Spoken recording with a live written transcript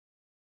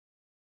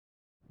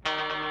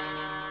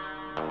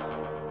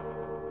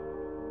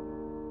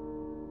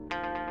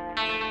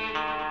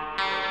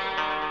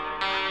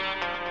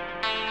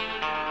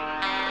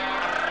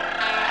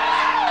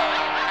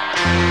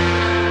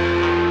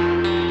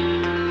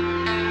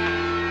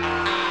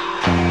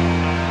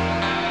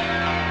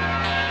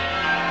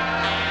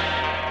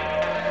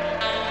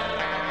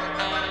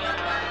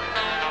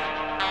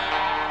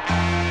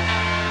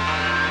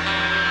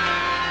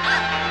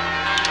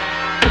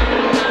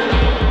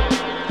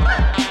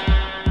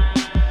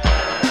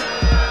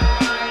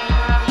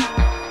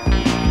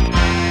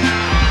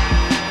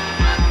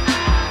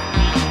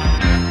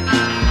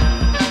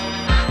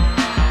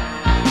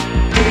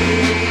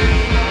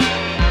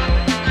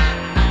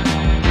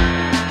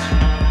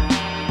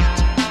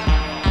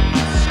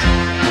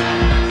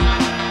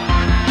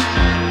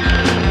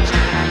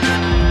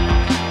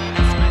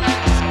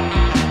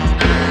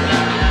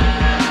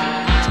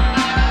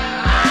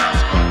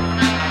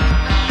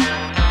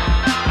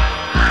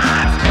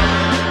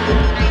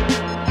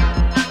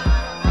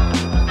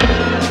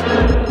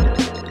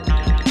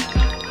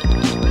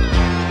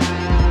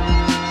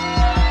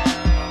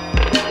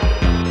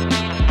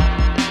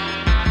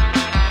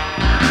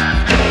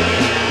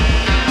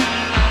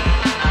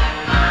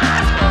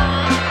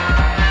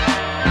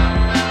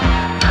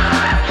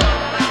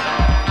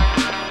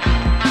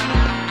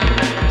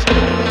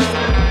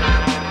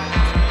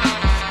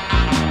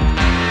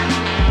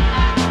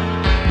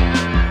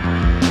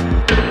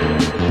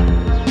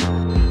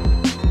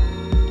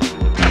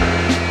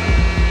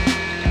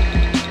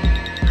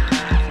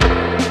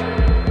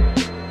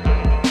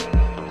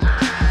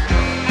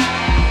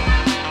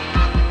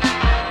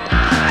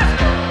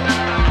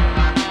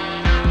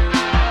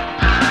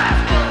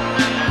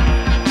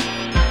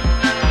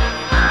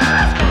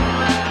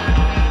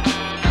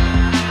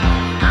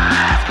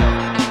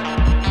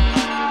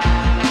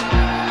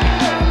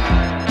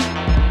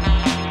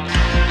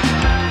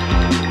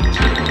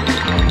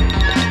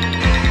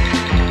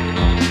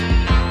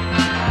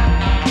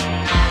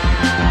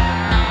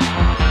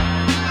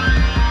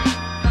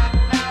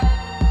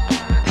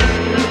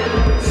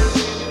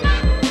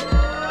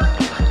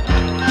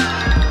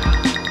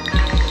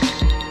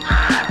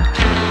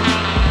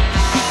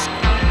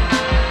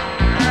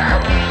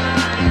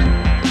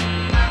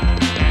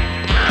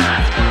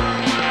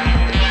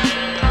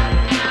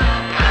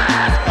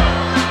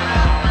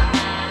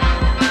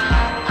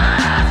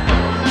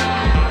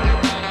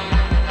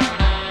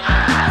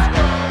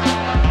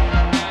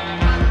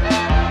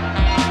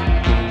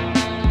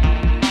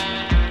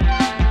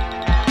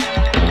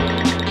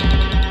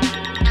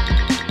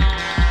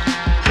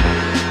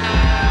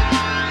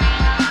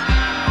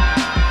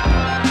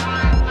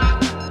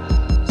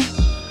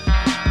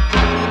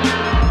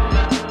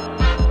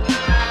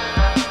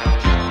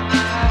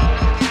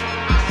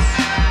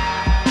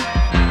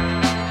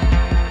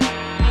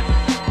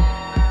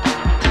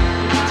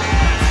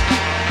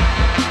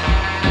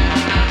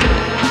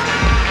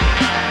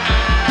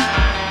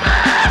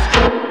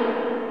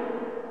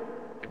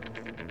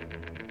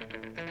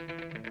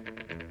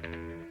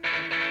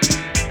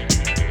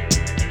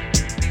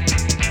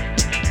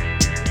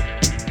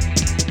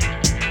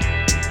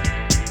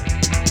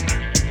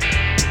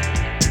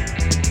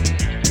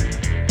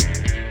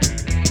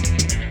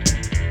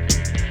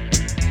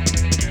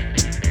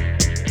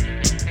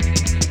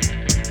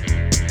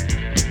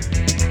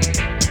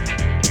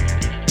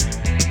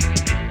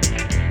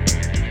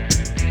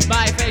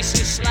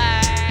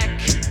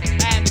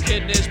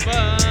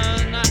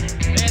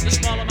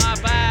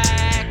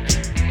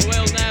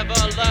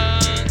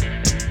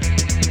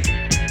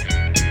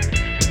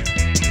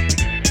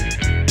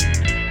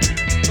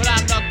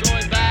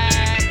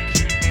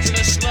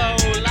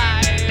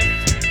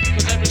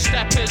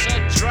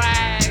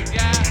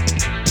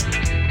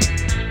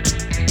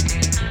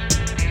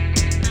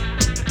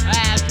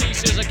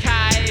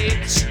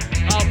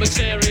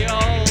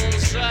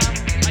materials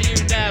you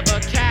never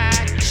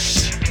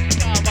catch.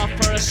 Come up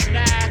for a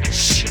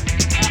snatch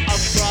up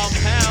from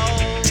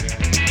hell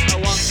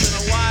once in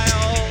a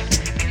while.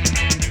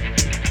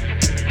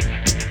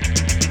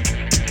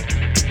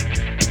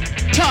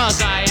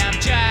 'Cause I am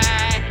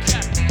Jack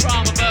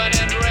from a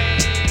burning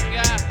ring.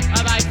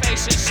 My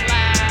face is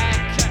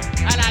slack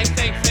and I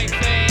think.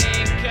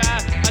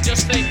 I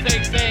just think.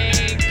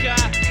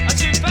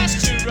 Too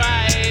fast to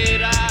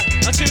ride,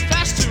 too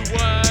fast to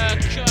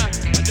work.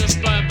 I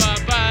just burn.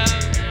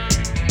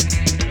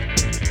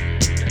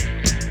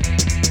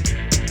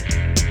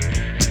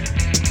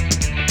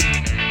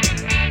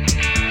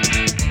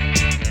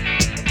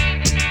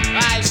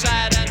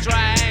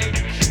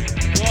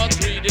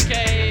 3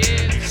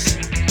 decades.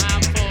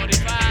 I'm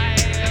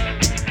 45.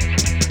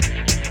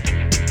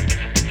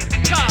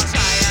 'Cause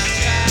I am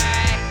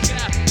Jack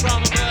from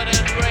a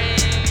burning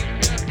ring.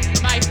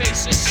 My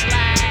face is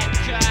slack,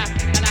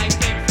 and I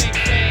think.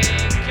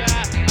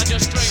 I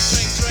just drink.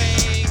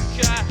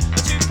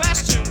 Too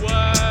fast to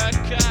work,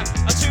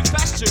 too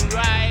fast to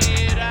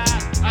ride.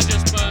 I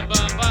just burn.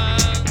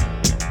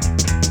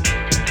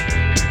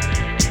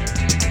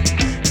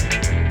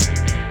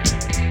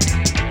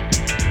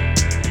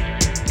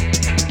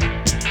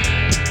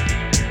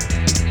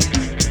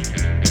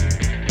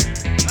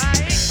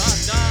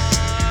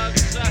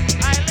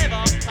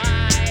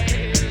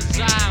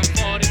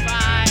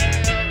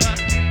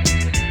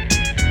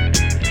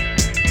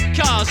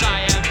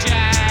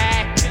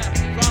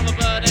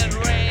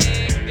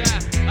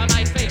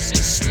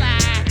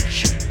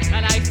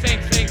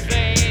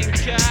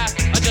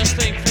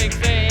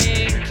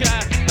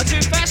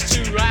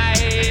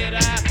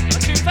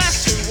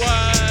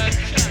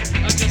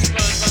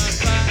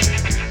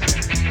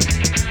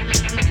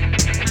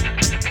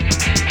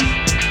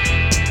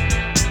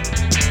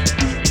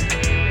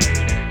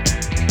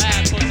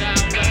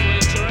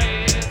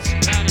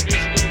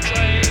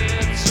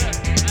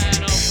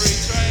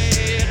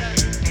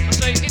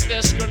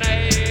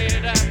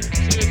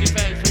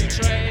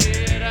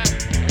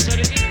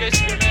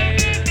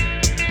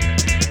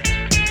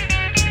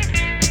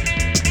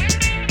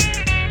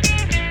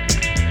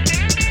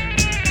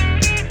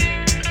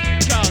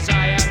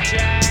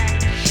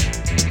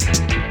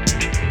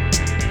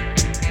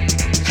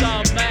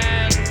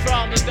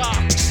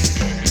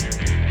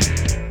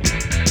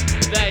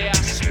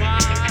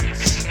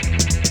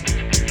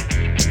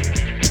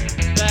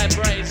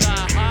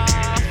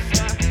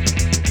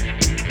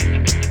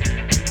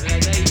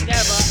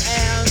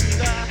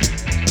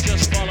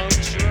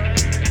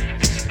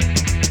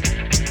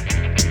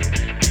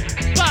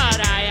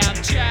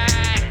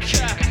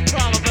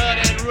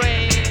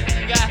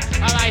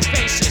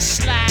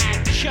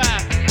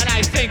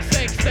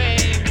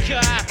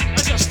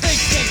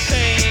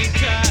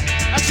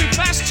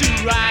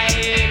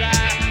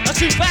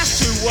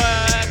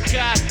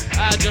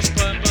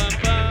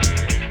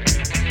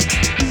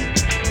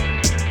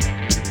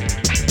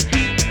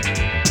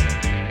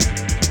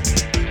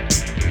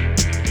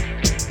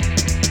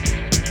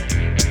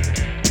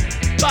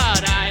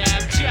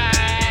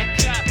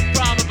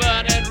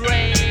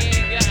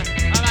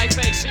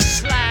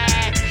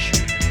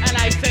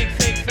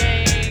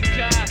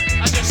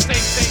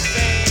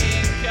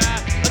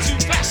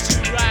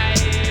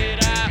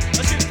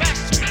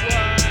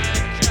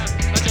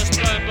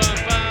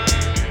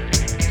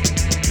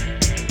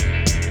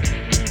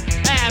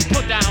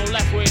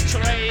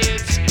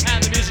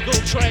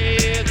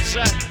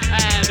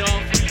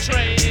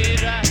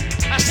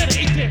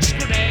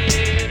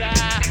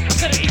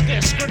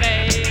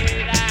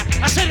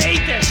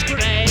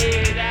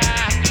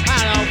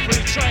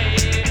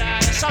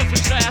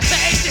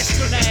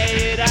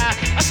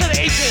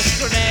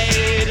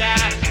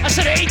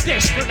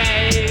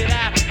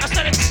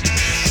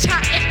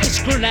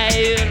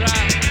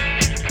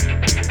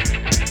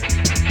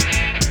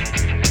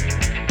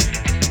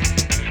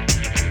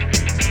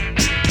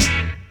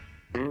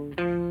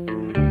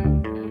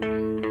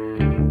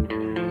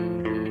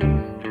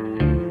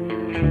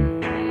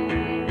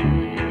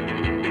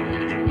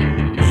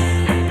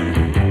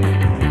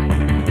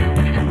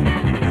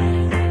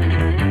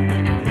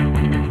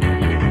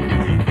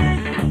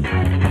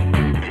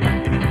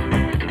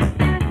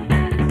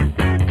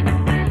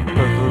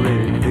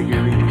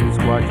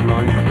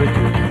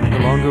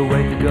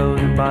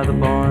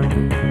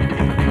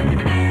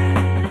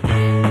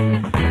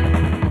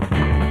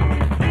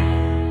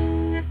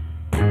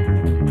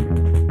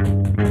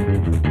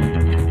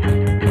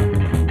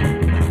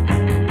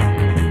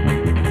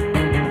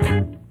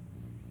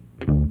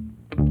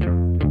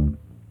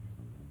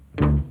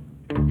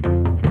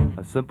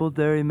 Simple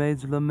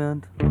Dairymaid's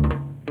lament.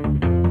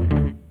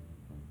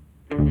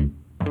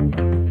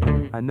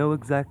 I know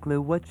exactly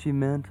what she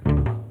meant.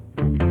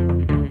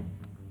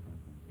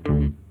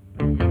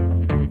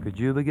 Could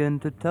you begin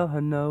to tell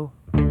her no?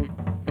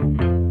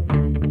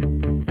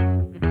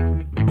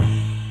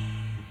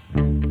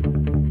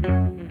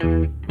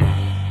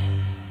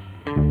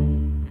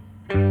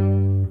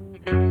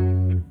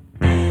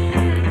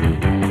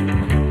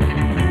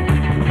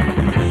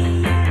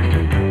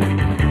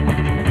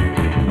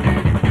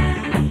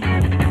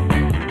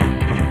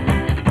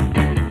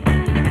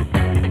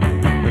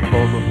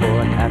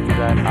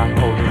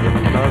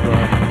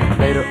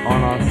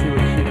 on, I'll see what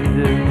she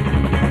can do.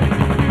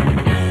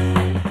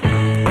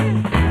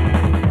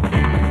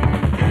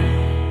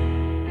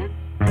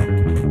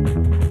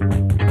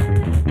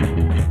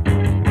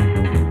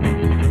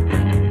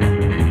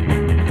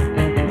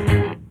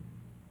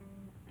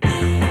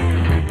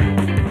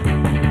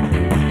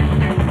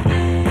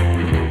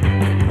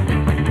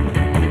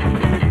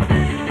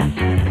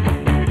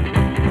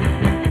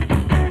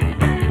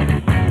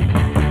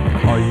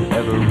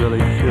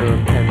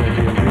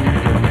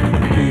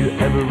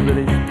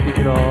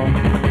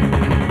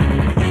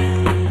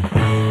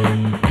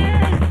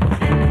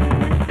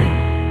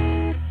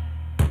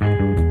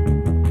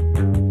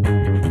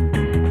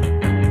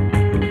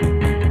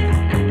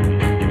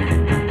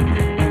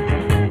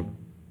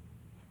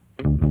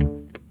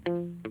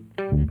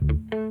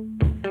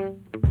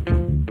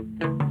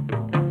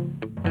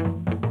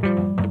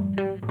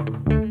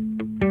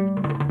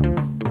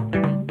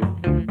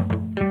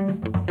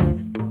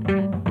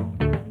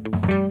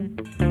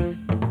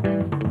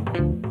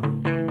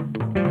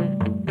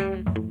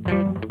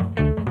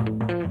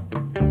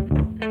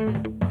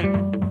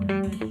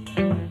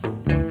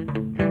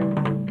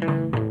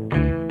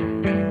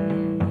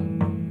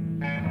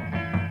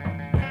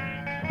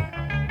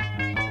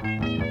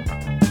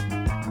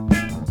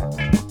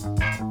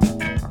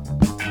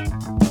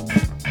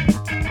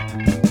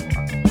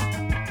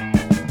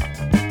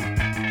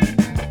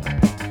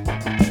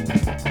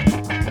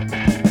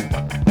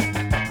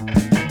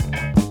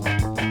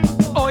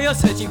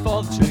 Searching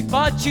for the truth,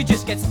 but you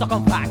just get stuck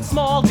on facts.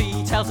 Small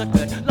details are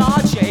good,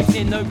 large shapes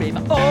in the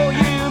river. Oh,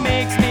 you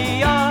mix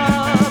me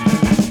up.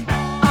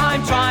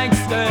 I'm trying to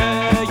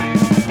stir you.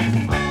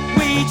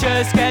 We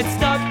just get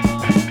stuck.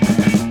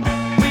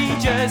 We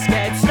just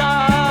get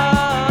stuck.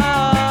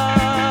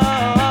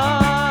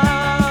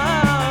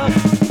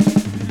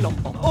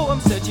 Oh,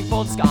 I'm searching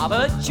for the scar,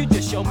 but you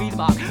just show me the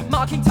mark.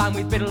 Marking time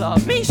with bitter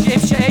love. Me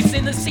shift shapes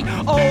in the sea.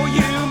 Oh,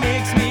 you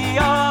mix me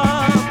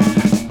up.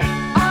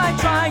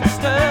 Trying to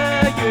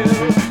stir you.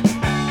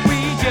 We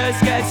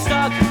just get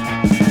stuck.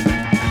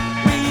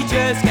 We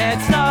just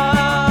get stuck.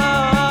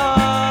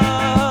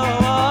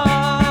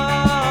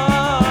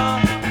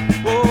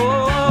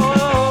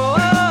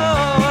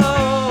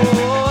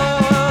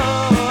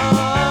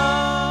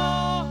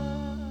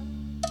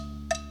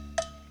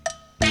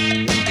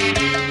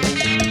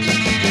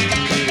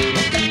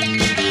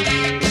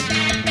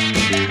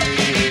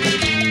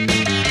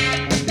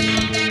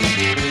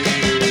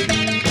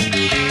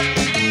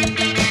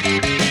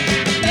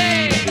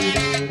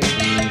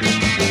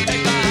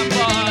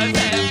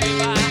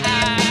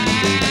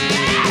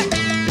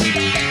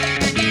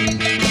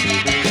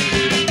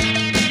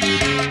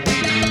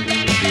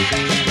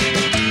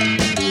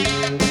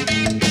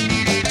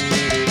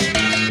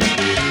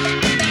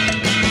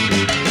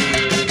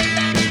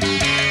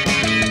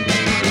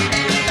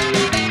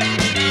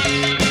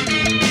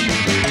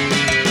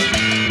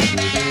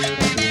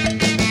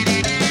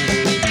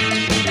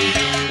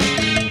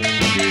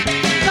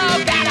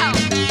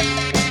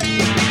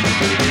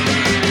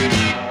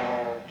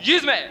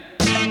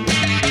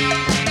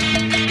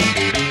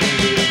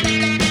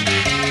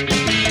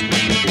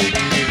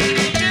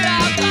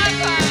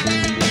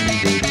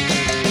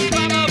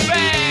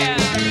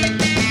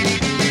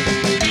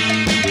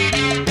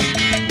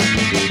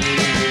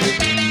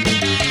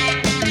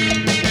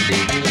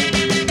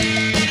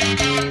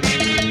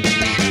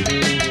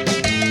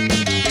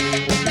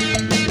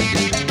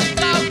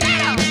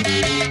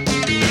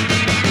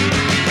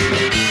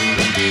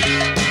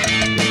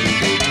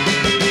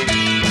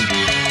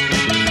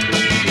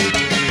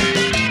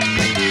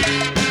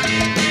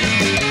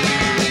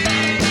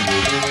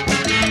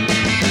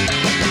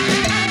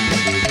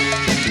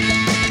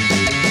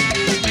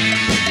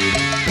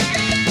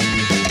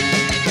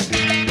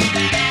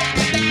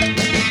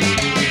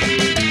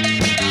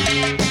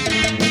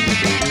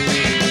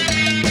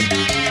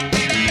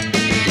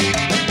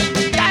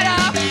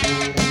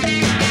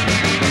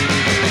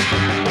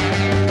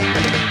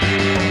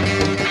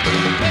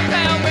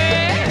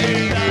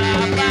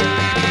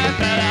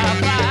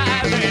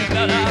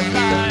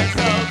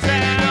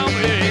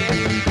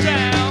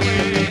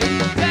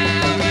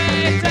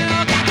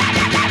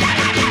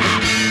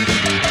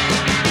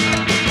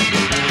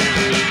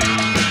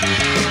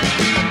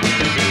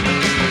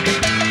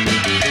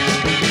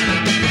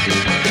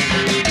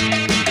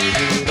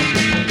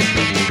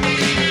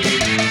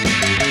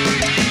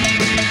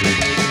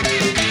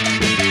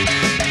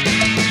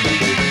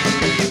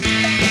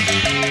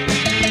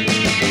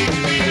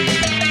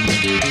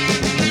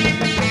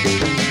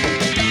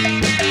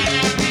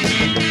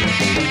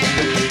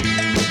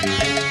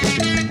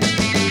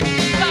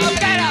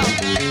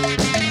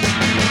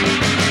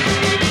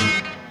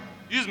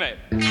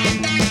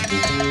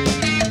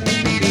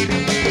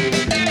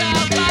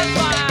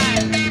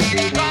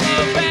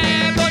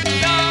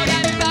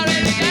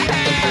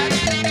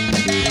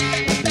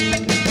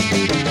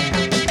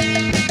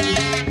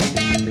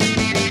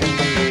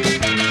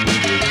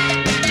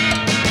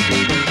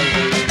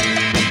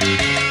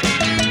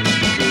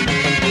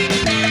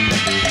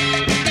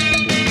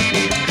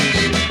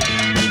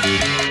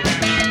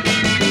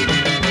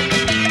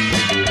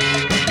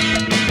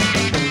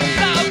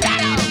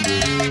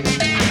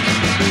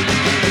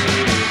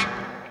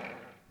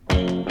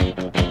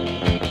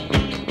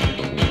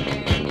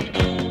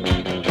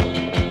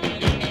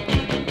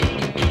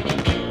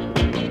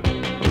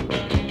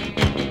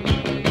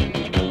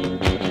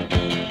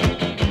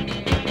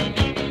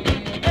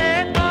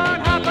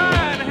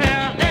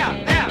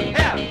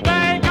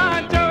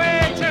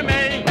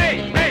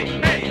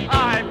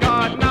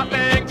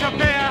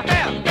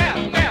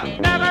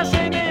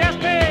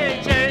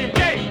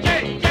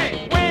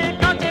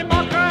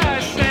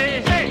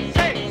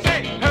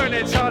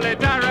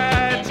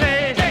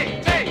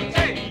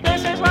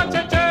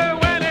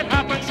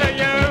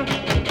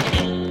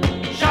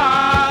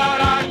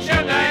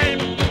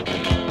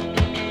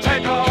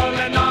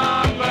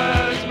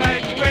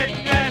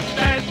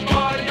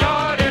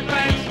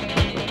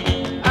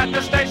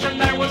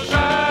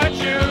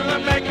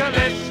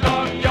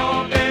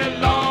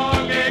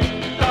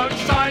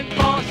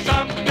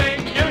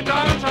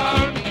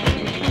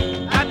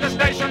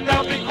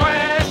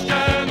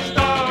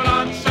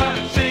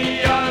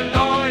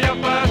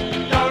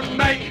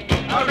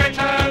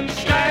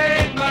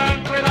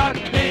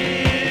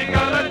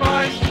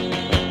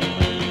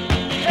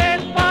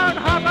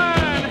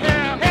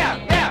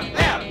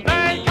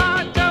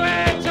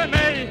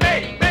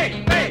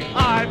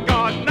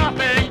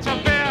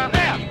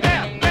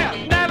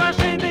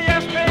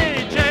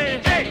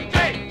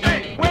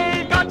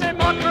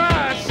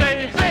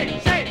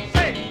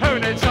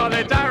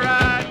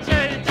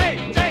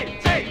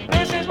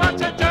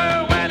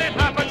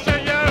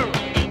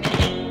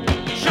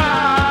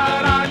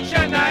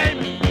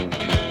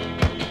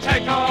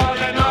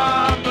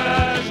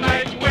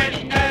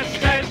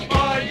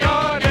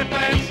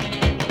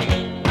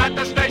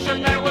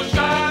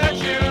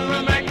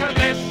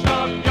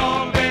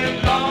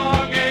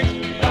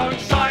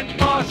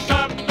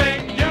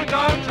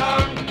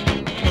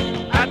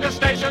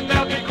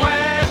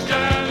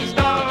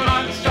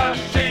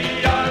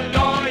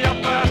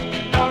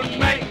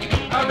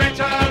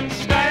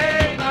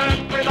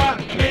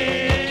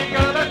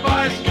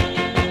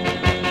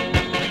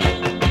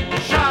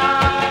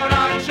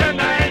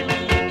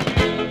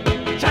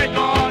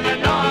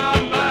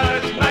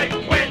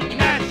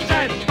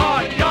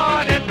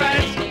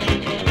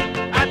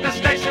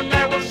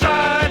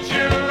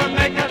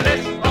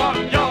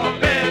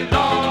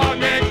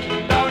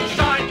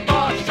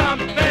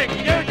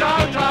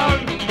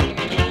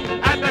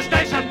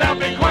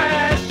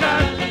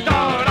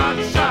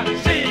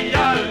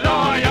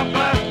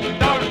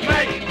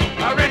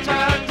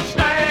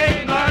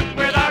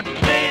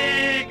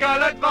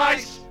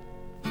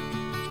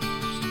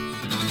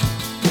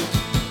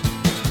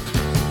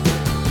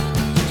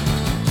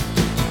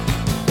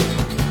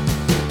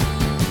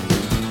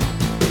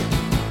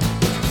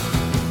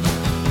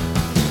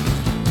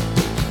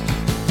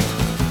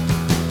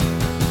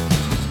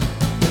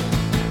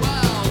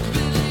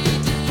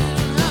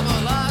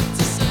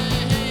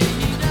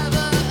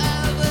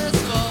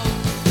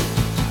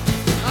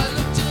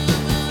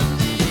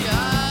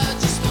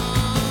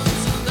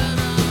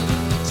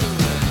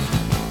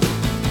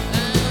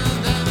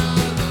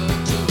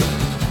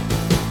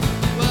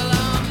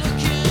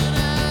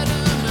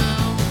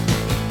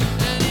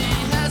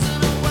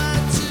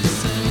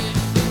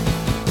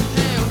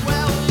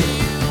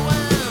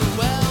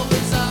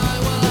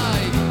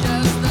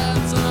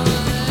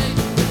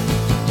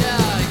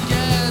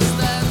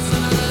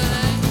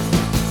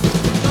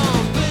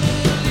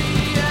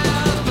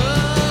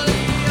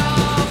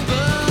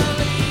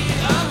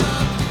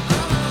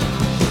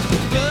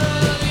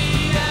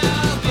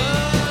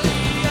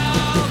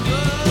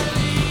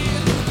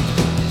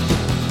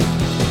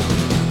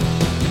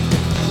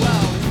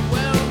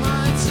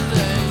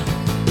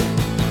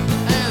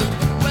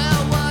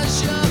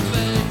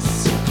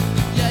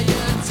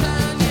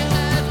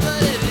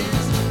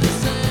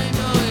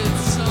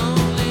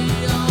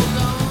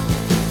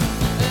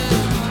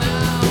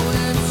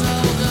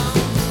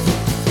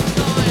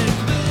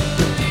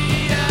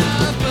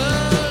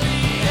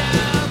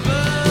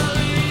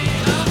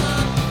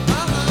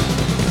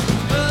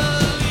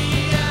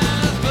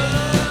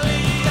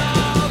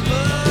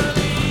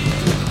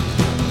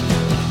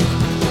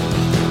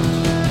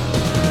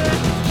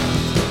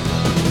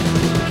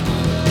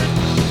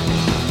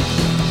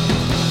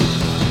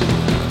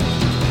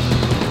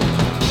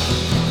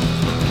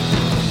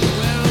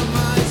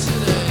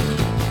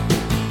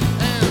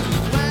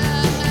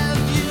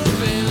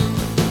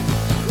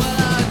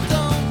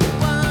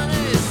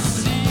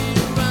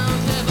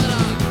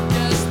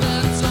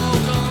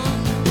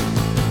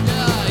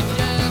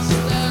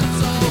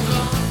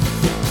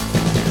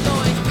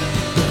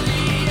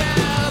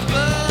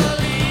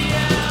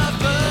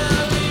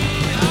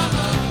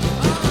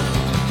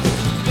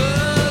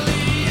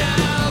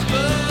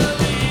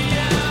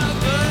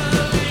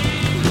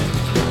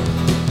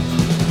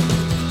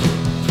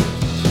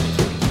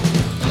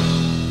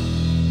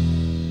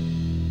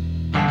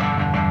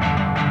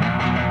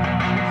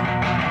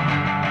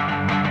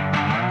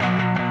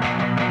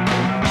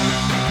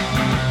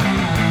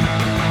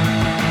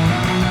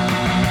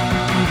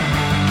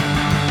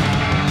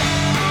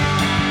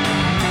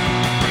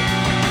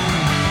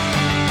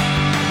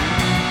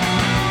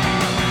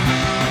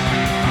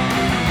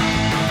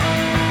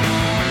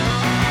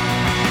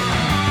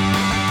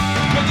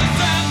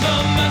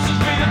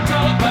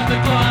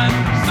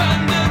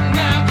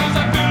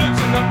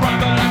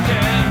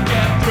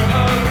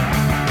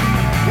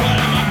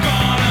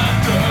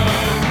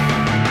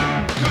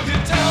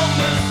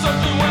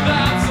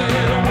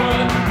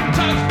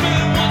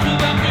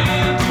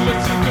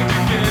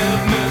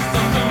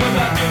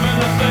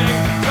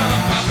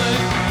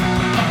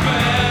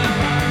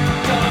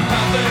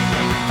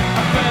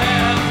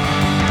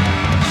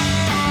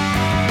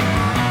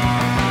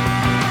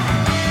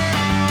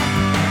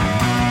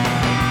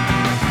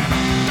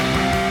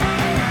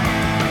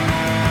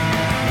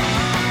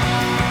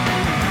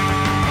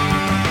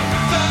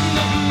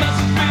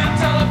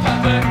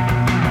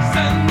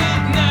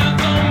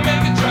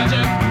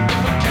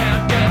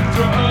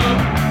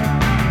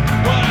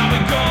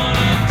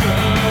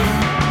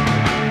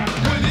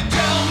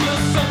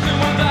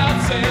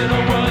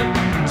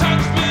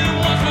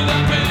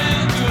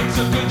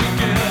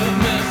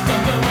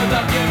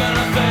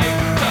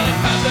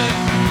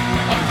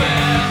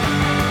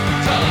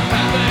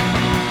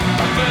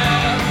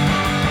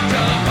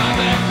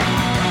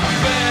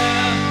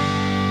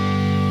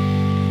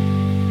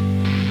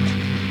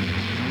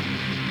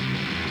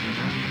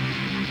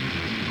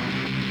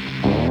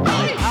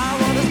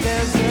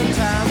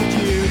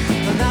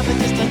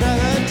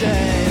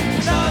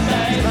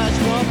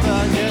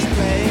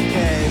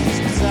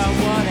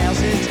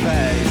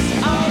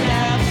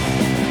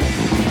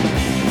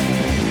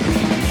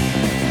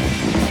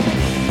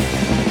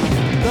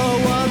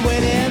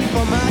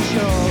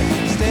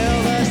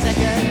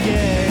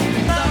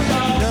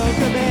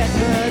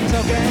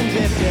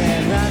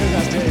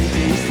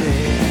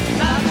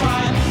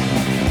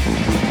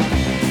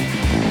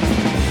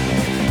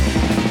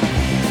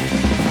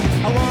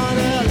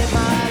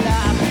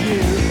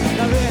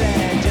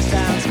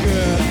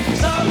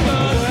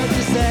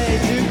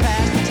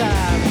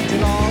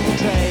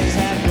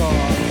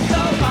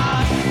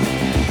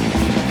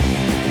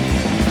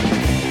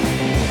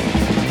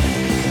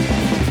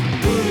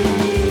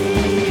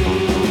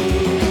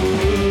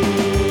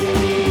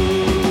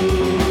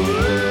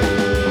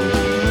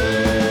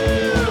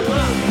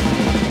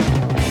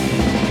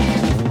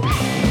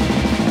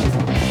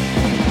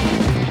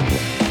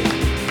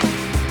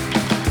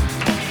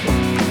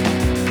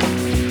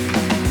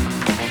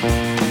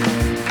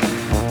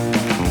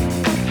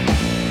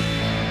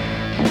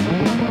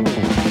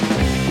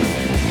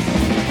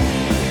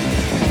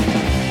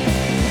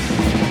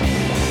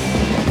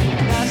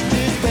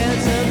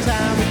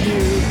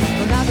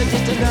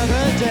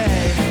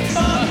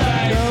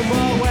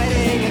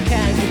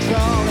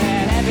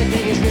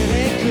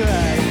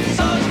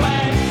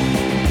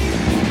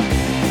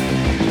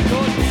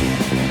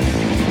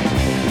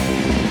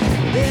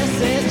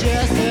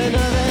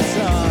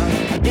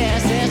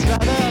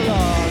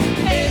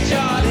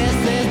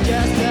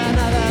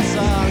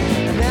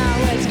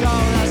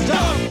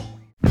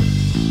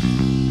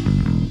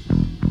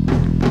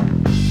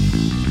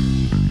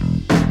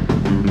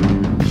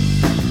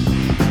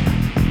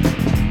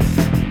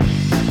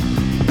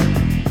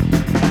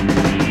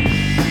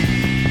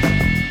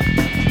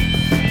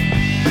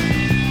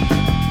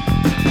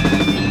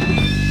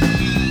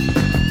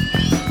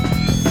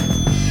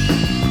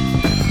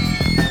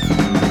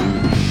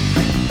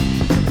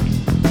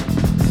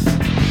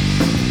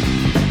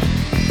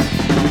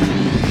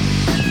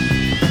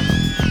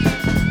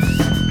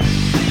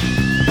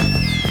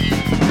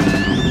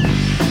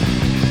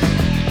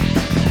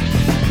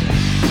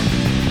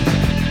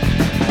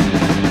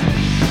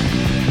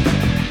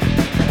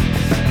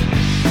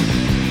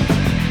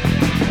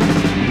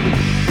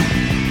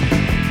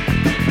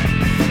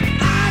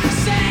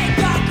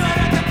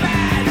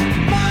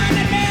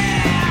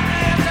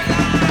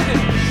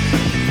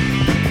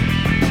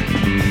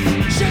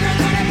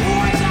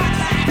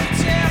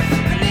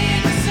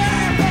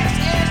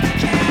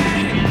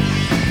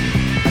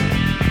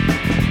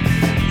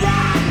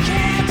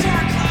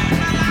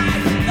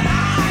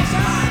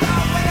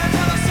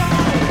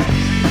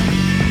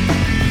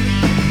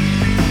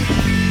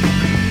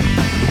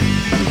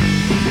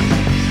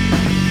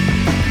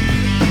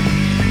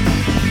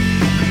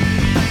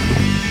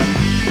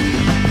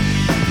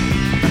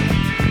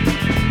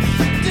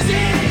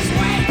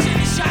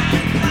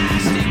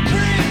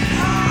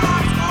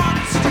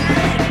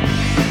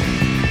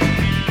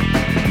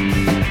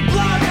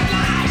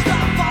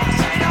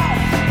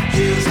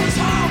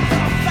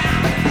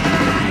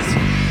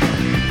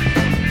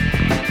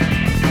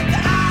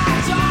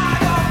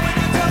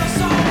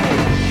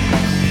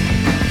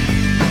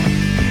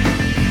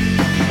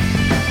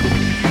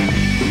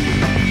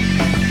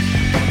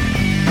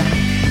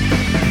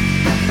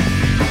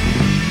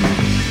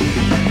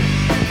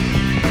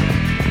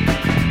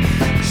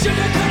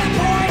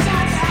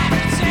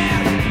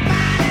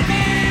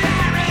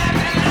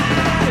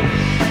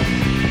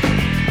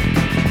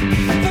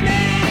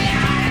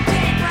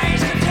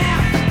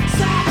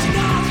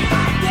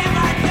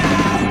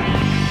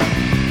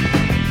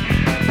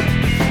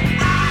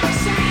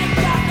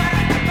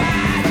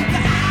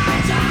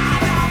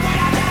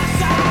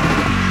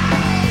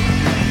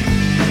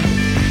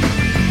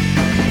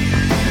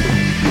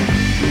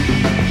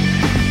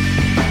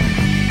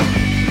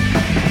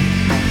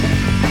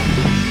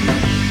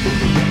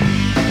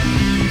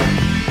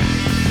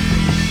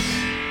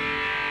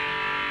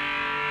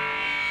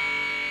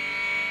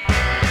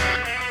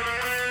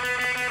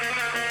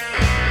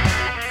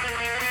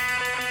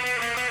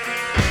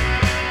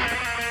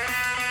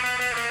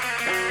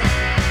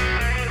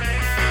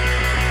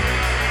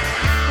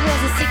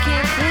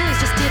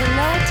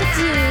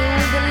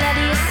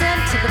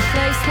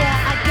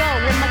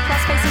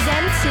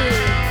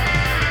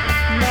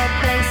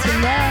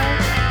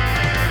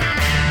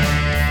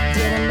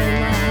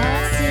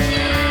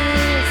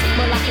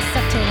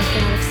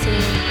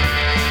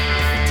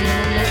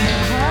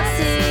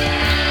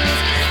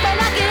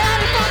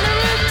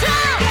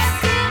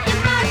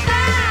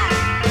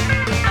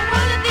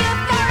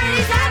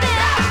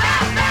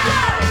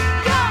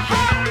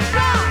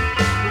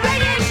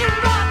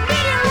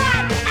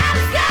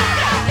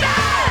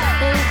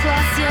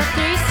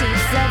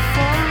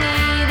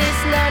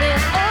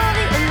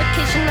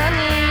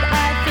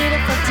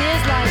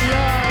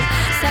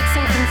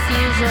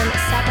 confusion,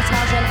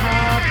 sabotage and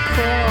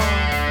hardcore.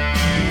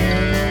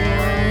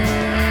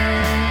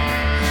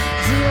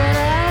 Do what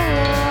I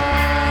want.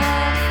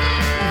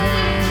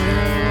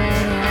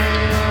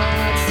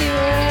 See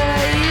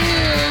where you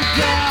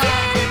go.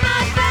 Get in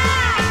my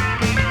bag.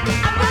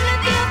 I'm running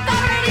the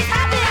authorities.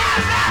 Happy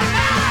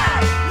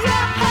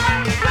your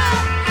heart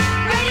broke.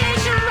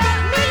 Radiation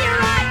rock,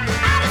 meteorite,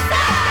 out of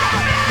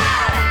sight.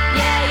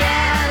 Yeah,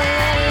 yeah, the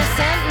lady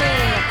sent me.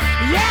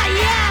 Yeah,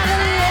 yeah, the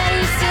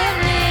lady sent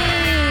me.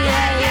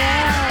 Yeah,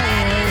 yeah, the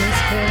lady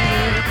sent me.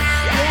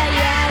 Yeah,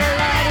 yeah, the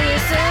lady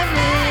sent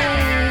me.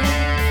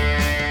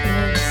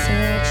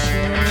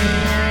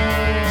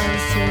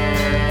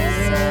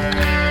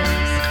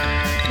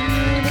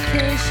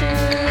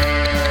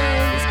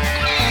 Communications,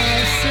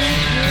 our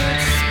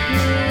secrets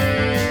speak.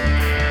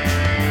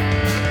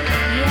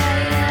 Yeah,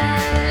 yeah,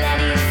 the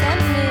lady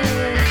sent me.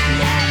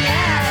 Yeah,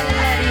 yeah, the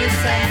lady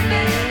sent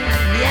me.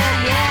 Yeah,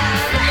 yeah,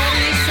 the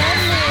lady sent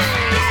me.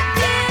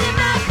 Get in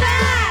my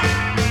bag.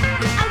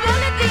 I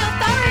wanted the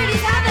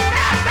authorities have it.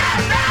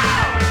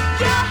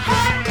 Your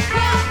heart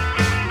broke.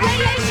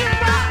 Radiation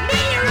rock,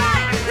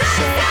 meteorite.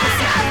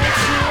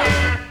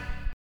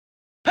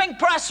 Pink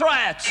Press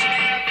Rats!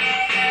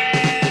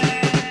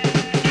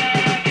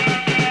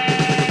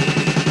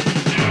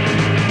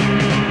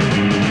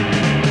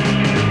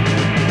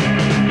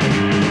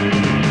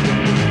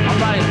 I'm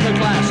riding two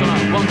class on a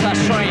one-class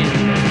train.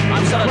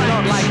 I'm set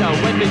up like a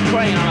windy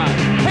crane on a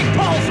pink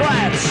pole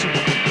threads.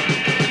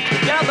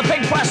 Get out the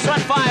pink press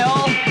thread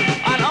file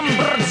and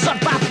umbrats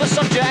about the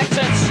subject.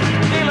 It's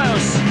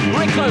Delos,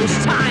 recluse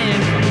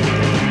time.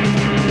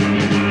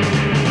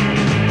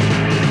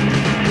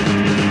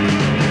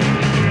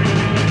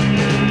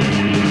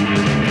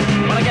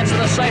 When I get to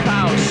the safe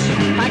house,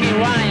 hanging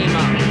rhyme,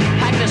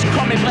 hang this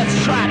crummy blitz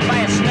track by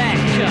its neck.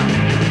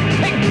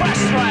 Pink press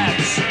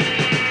threads.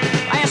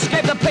 I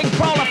escape the pink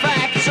prole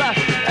effect.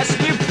 It's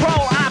new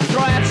Prole Art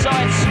Threat, so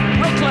it's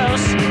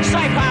recluse,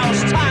 safe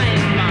house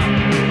time.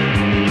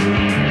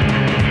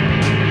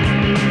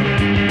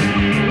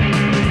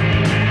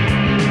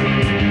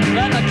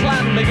 Then the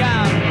clan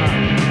began.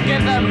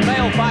 Give them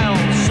mail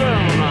files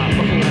soon.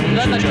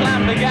 Then the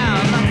clan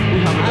began.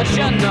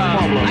 Agenda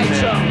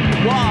item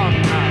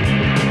 1.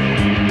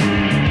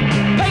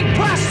 Pink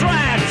press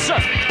threads!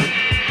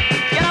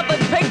 Get up the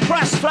pink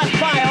press thread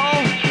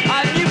file.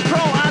 A new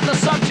pro and the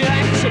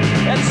subject.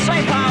 It's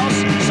safe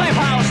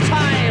house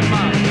time.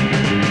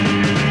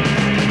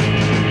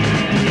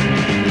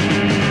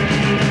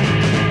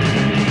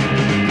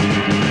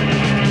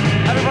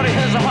 Everybody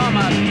hears a hum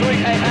at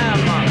 3 a.m.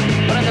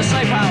 But in the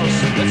safe house,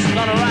 it's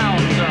not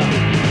around.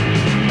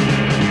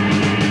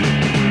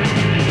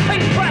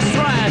 Pink press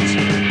thread!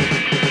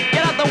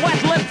 Get out the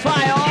wet lip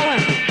file.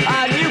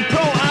 A new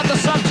pro and the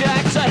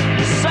subject.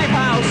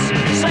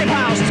 Safe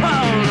house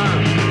tone.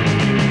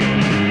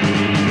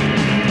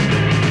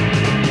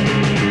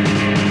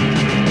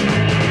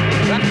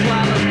 That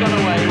clan has got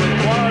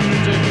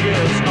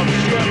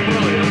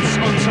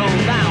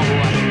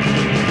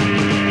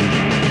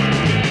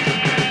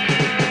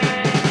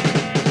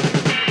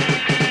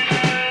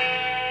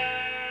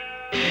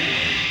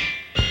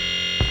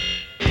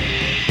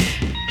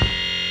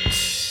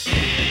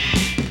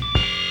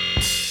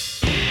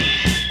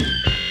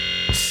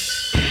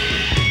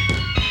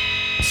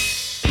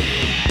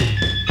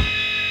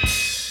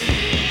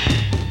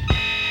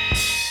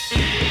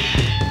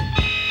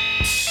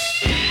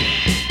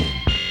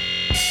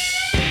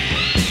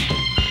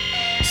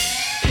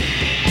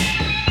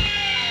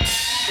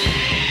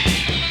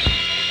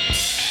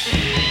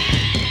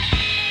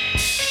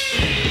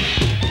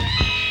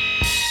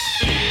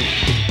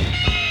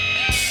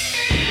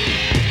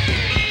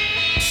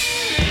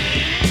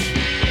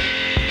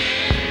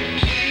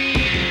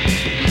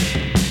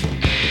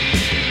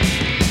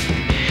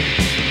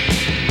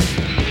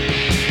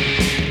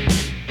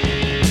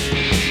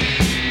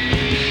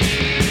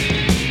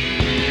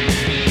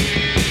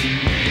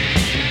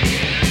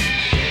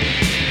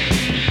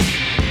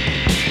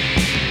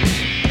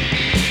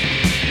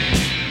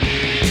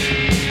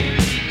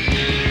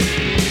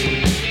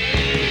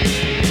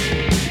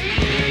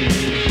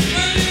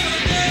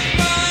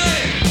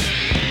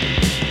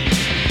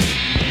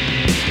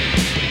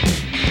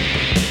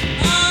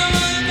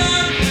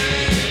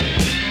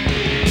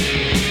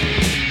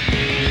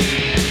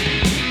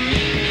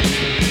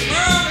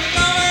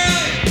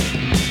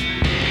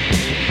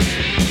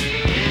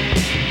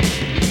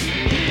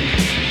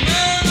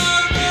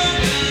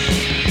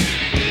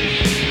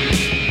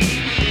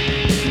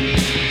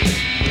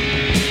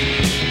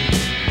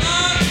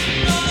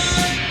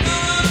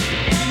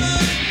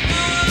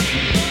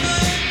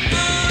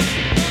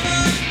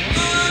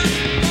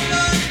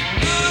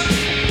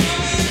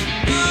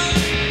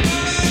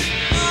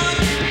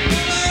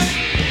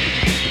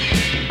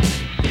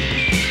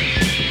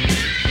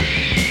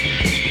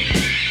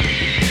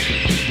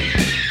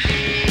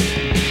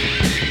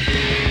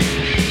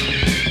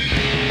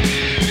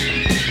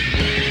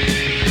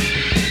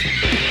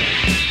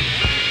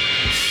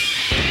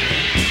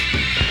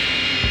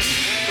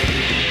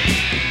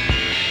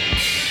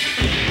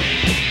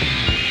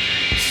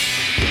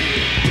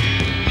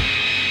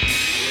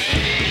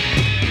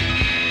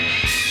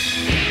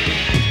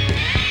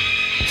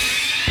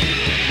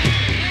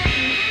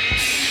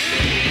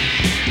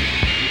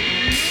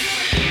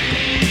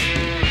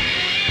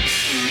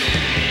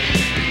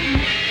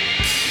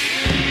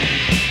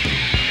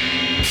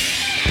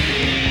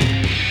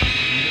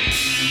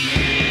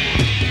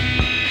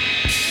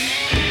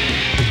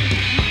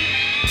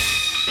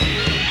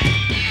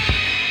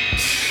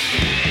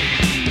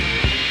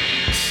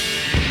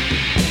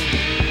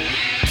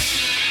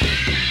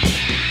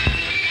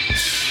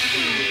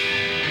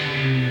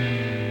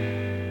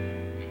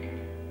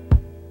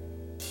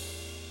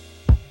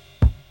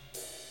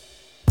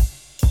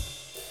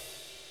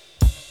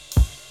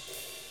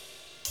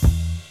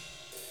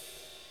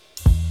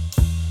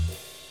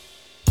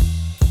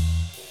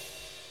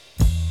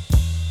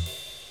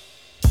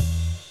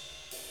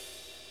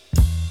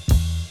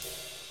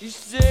Ich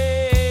seh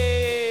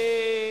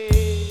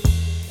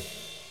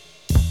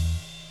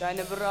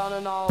deine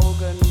braunen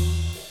Augen,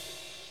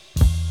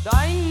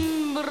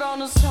 dein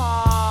braunes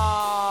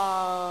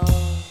Haar,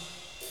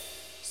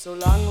 so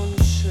lang und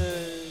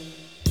schön.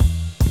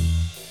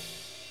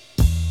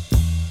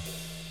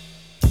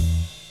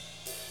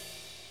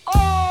 Oh,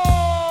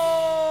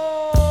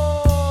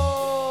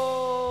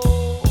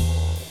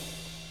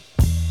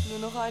 nur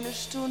noch eine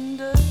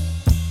Stunde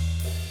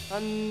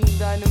an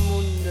deinem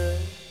Munde.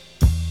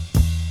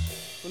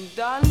 Und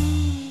dann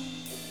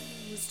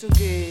musst du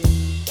gehen.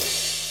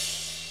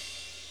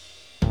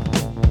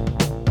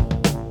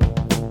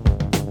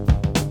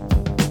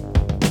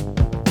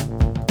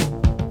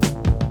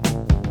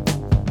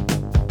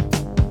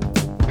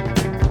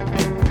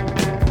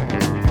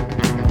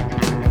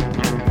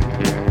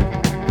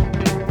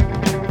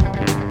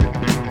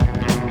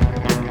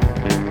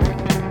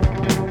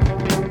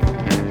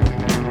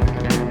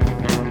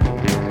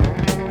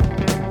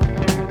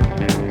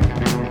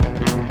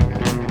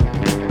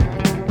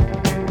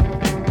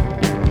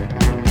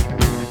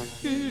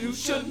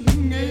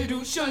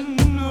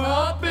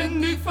 Ab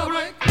in die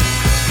Fabrik.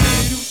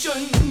 Geh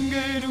duschen,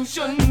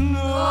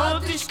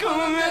 und ich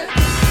komme mit.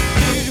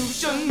 Geh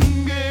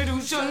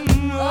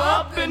duschen,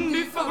 ab in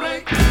die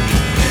Fabrik.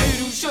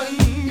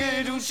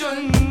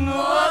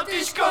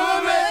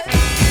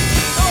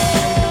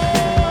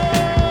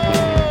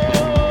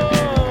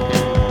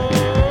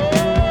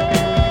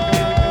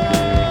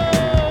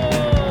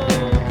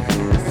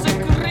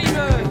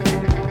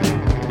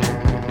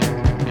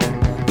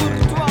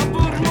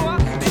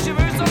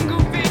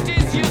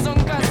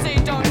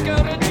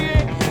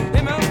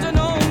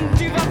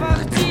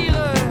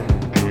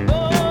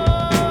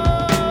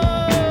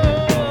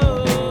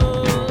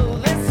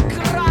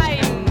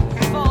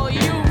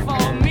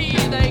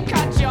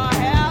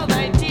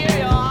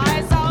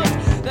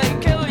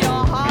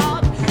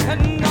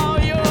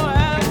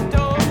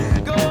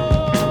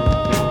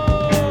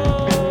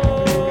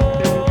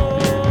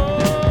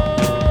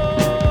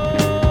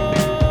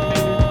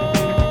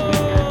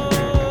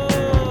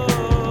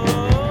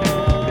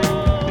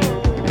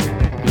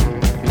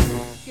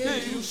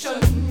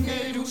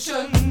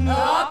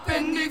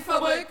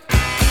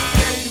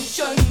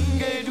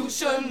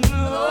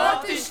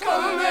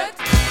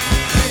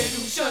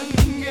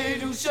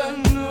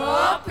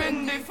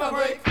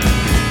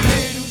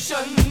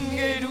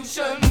 Geh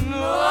duschen,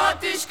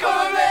 und ich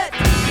komme mit.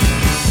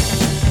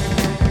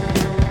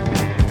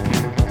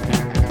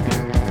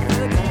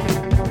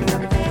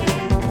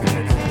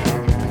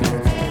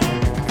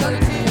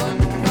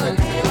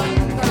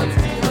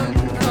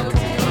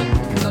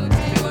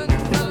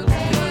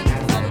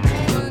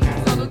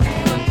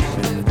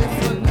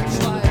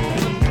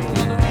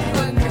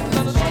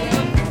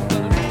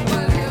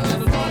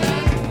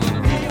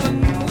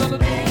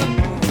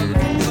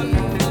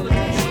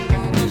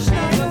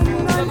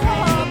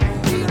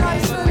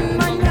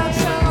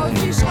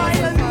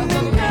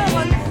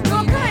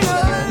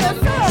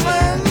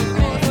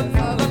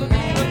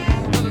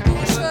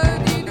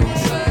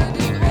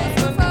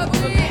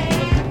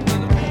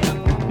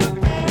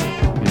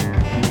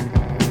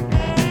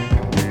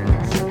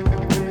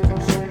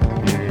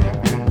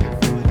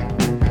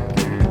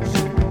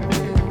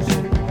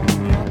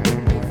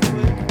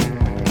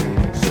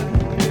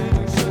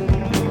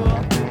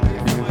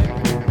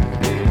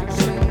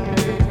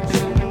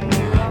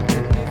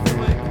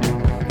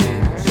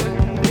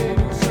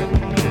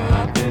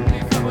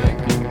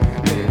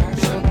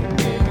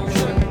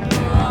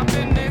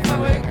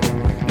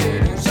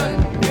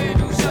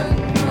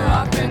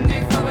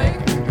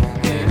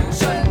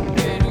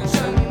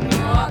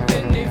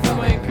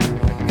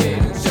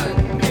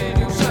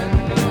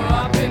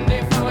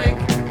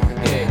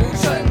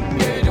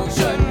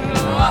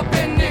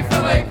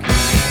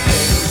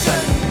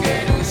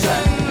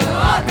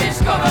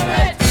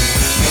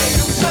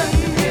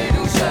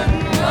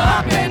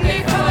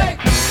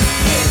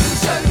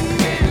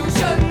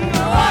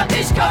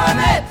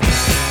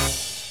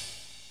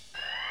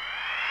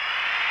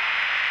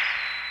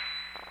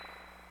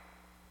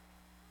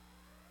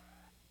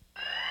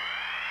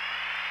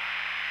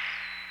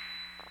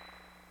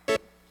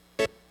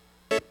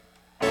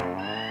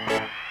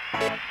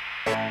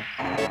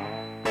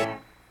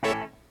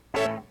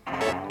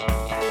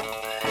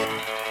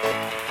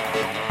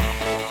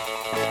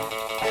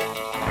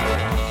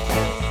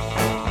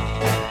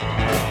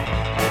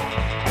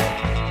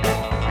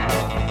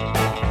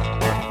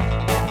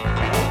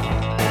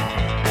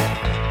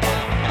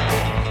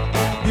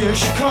 Here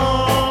she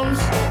comes,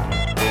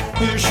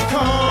 here she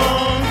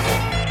comes.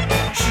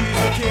 She's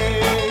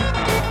okay,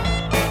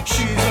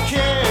 she's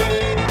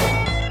okay.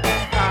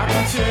 I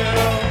can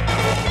tell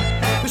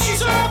that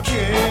she's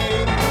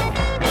okay.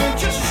 And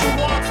just as she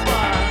walks by,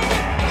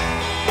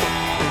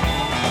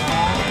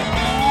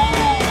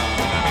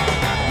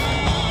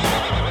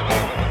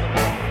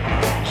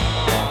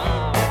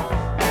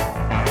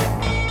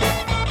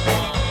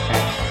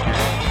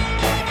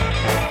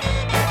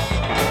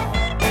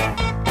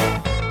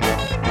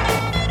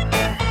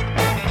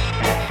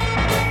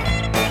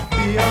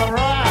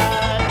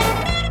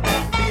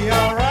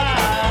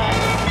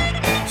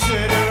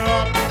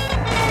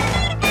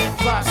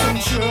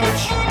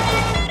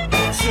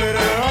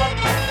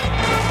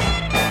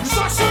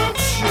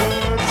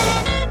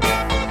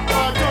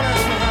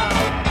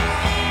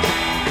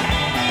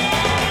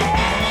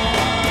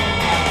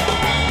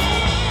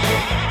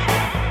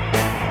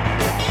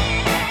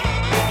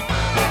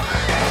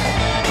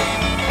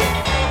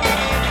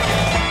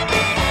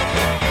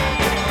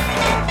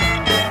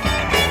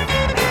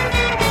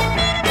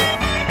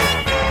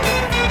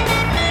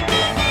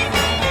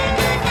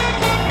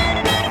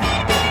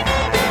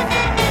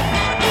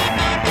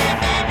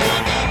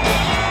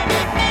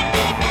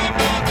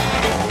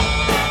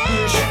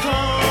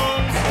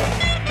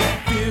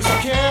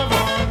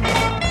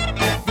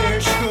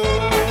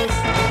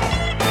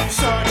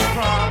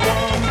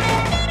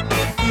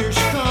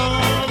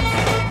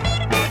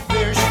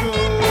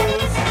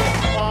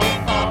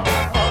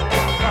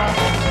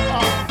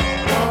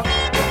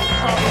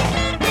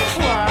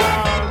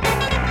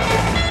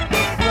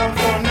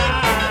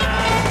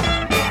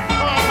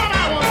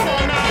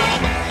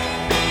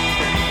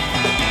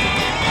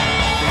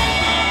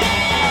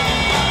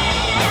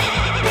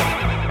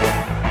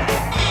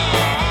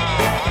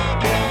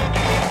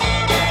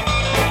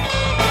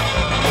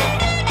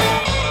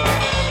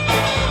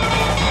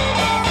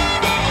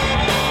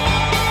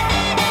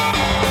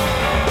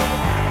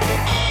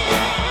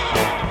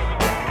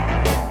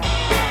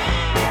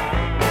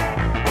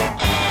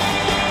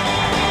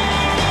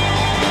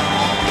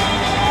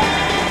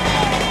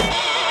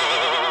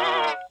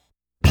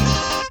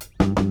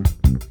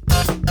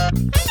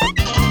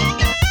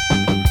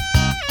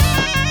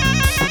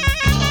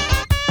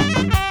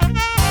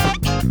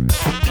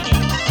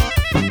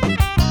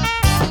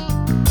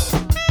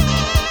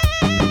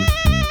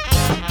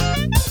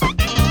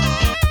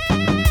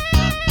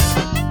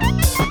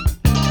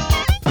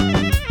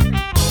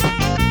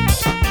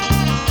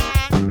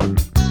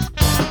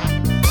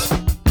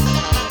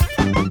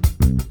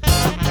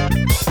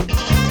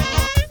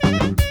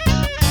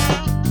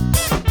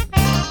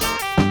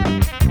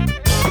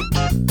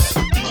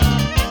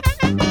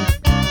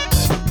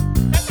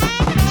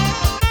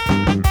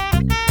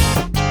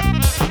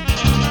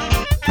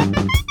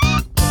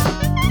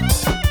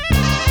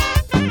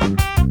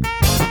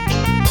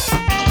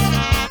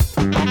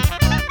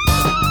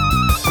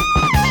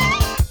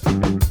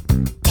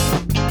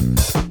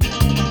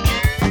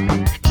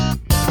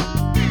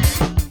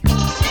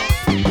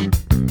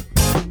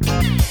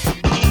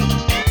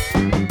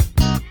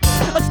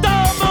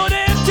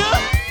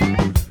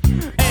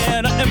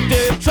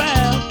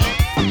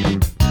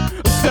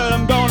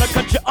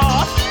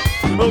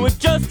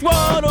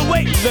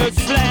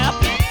 faceless slap.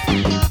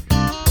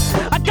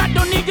 I got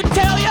no need to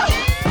tell you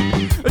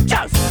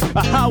just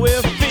how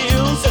it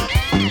feels.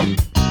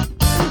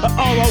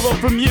 All I want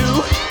from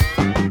you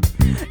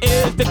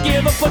is to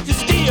give up what you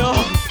steal.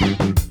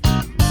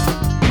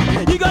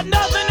 You got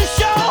nothing to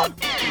show,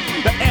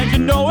 and you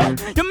know it.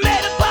 You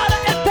made it butter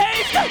and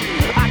paste.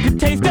 I can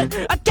taste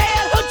it. I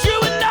can't hurt you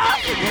enough.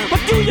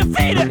 But do you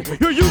feed it?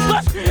 You're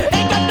useless.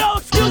 Ain't got no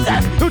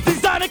excuses. You're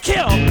designed to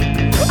kill.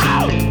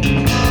 Ow!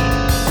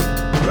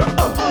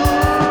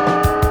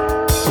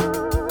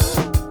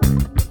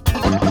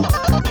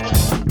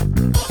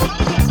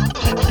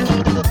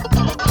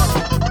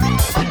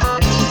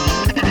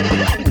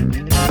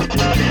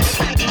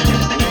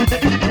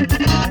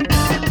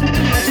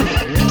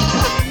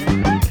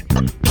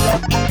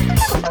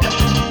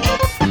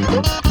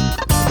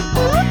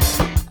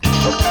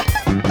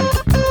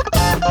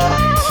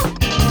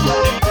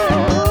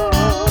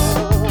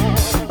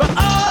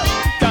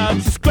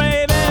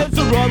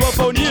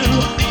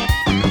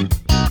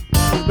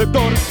 They're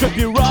gonna strip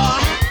you raw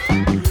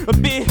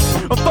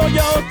before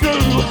you're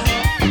through.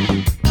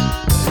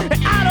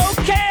 And I don't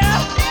care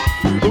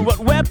what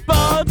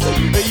weapons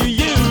you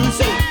use,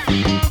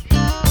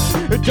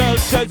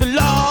 just as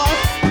long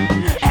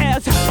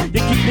as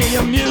you keep me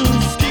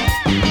amused.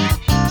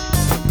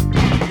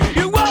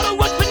 You wanted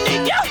what's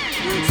beneath you,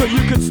 so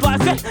you could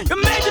slice it. You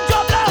made the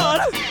draw blood,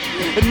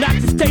 and not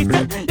just taste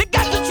it. You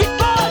got the cheap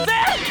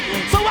poison,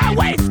 so I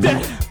waste it.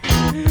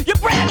 You're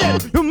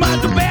branded, your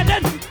mind's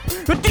abandoned.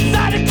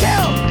 Decide to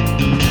kill!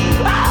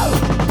 Oh!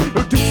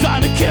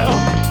 Decide to kill!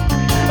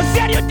 I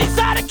said you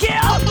decide to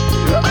kill!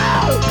 Oh!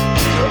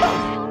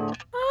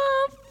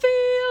 I'm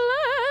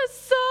feeling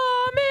so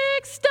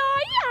mixed up.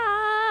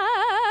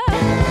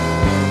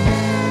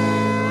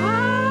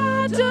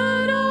 I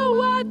don't know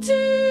what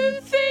to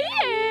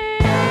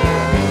think.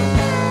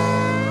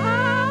 I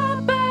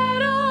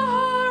better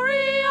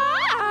hurry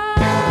up.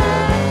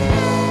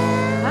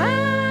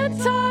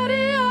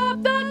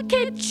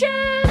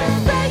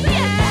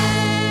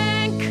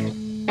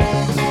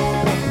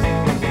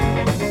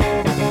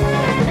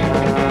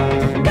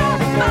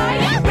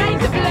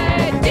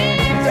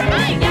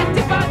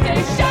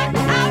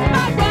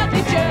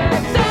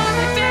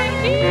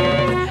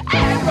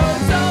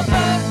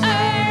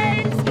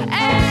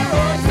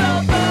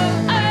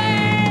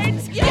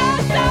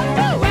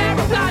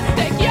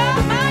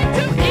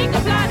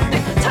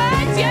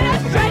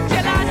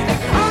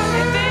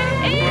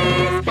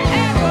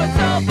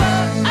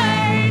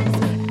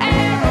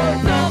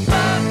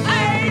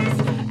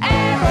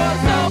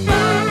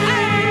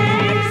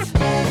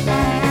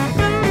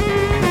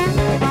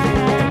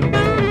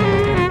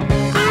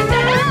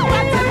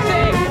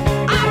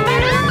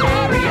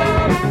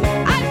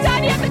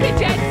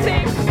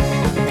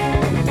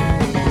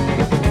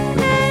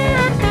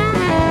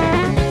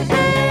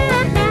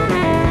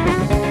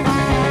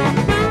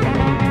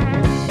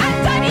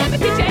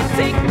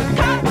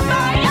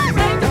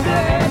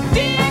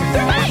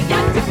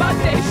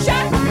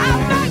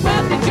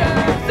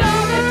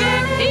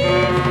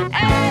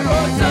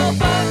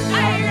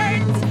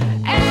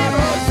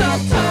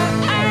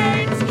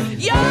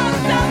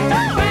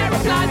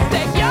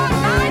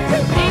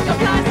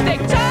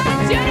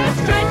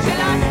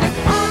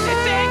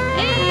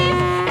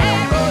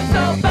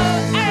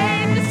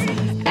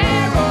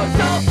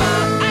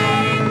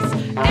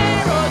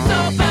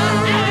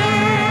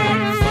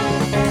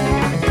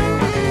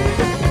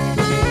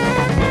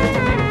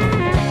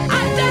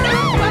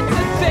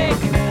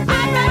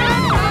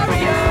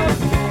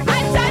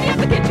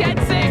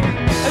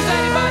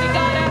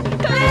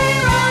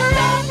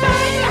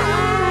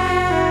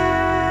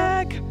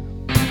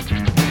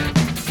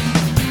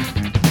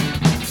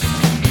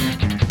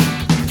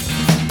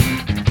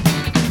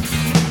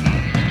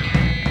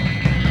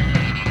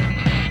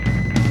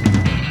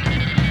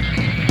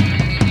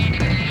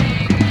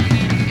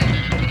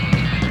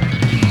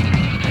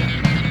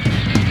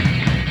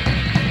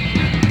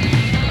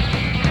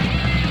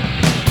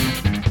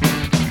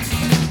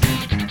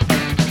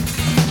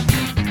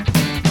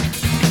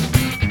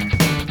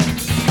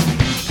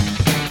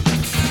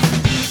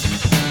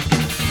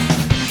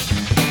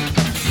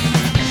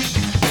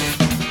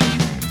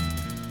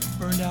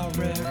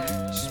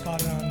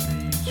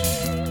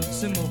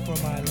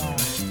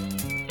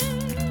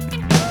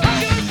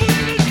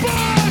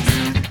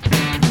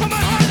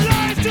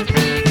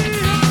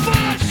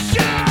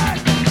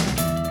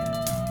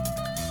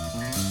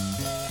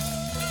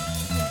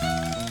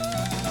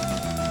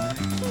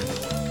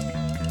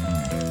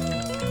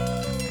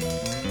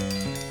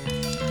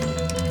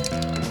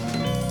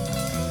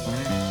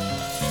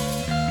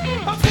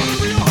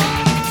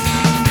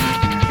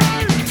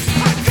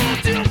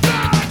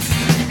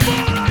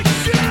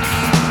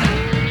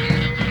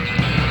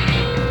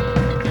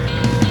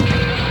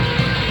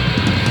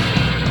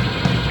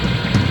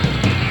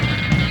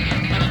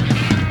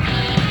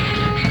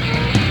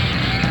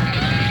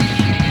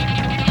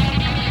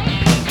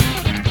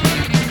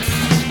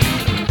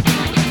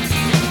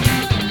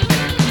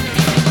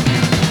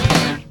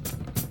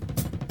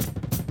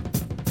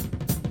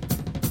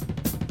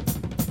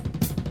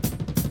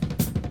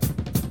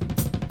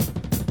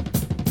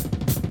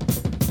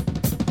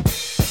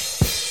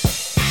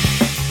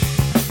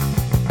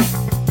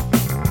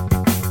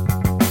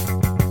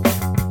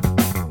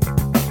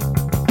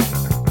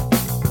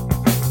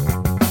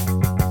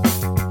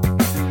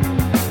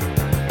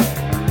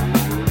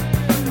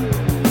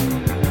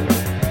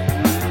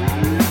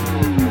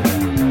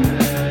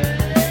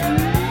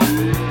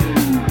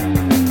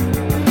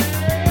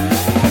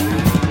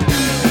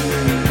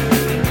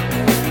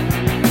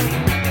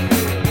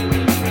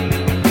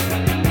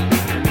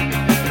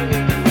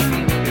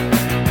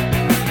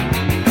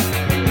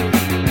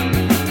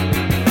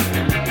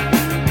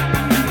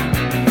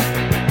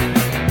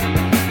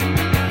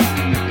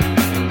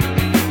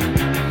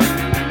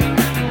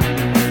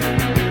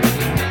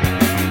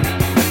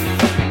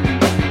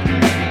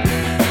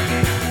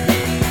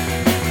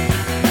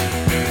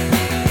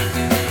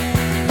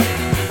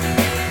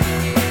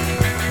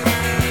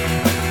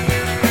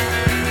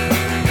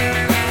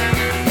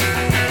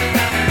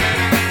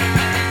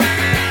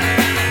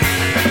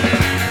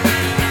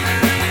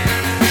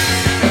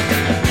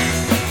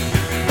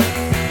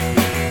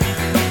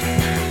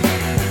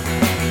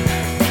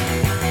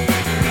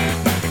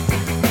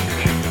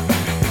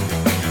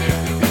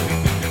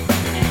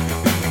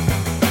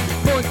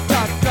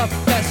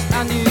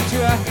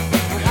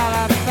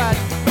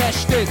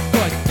 steht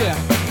vor dir.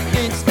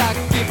 Dienstag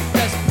gibt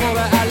es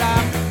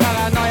Probealarm,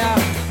 Paranoia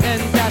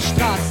in der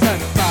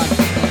Straßenbahn.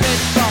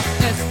 Mittwoch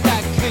ist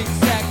der Krieg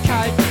sehr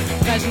kalt,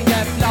 Brechen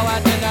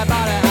geflauert in der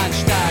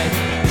Badeanstalt.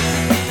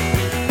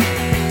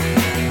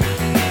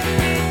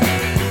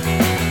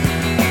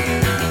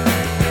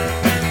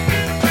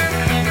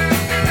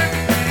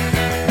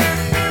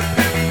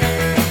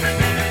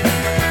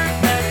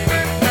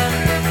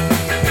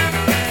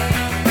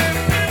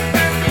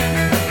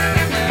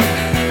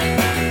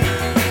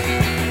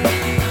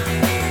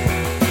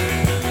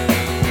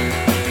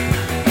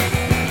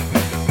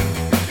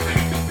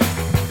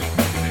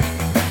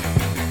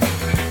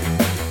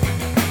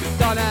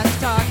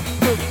 Donnerstag,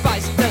 du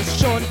weißt es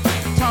schon,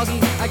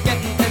 1000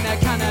 Agenten in der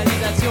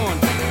Kanalisation.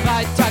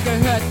 Freitag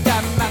gehört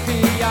der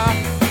Mafia,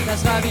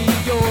 das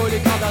Ravioli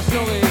kommt aus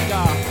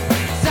Florida.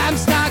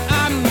 Samstag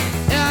am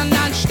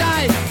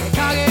Irrenanstalt, der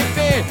KGB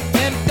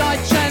im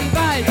deutschen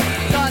Wald.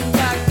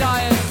 Sonntag, da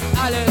ist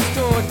alles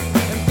tot,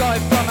 im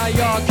Golf von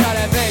Mallorca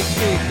der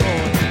Weltkrieg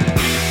droht.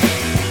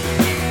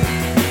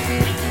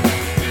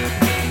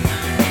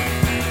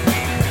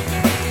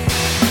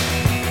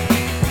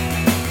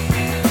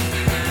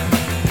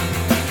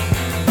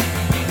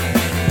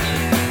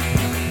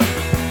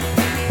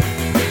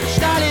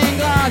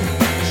 Stalingrad,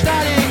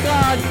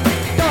 Stalingrad,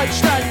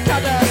 Deutschland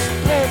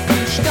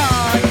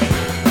Katastrophenstaat.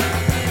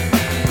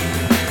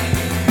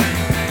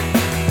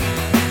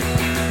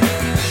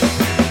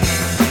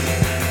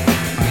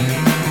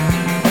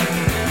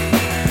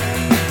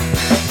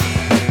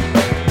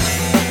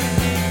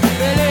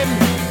 Wir leben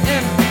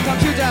im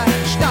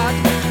Computerstaat.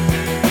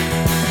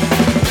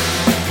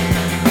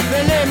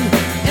 Wir leben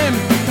im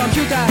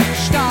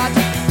Computerstaat.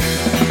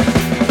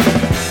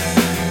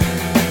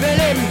 Wir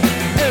leben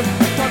im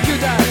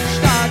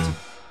Computerstaat.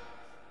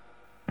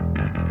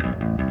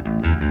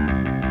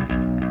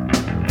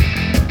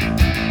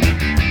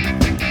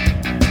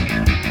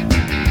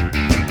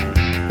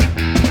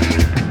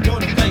 You're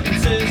not taken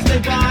seriously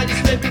by the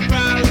slipping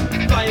crowd,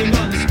 playing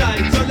on the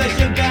stage unless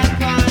you get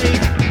paid.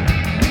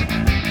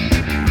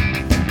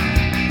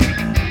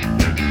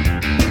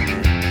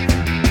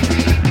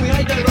 We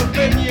hate their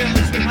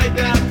opinions, we hate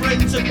their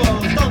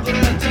principles. Don't pay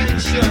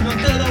attention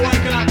until they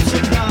wake up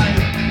someday.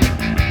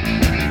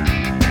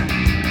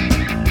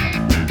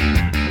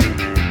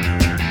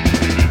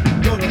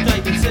 You're not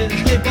taken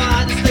seriously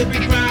by the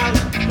slipping crowd,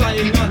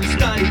 playing on the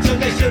stage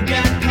unless you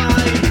get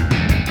paid.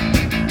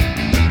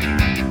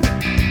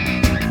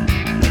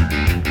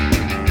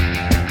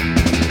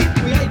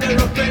 We hate their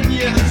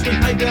opinions, we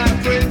hate their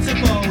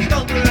principles.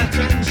 Don't pay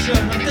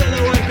attention until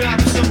they wake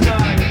up someday.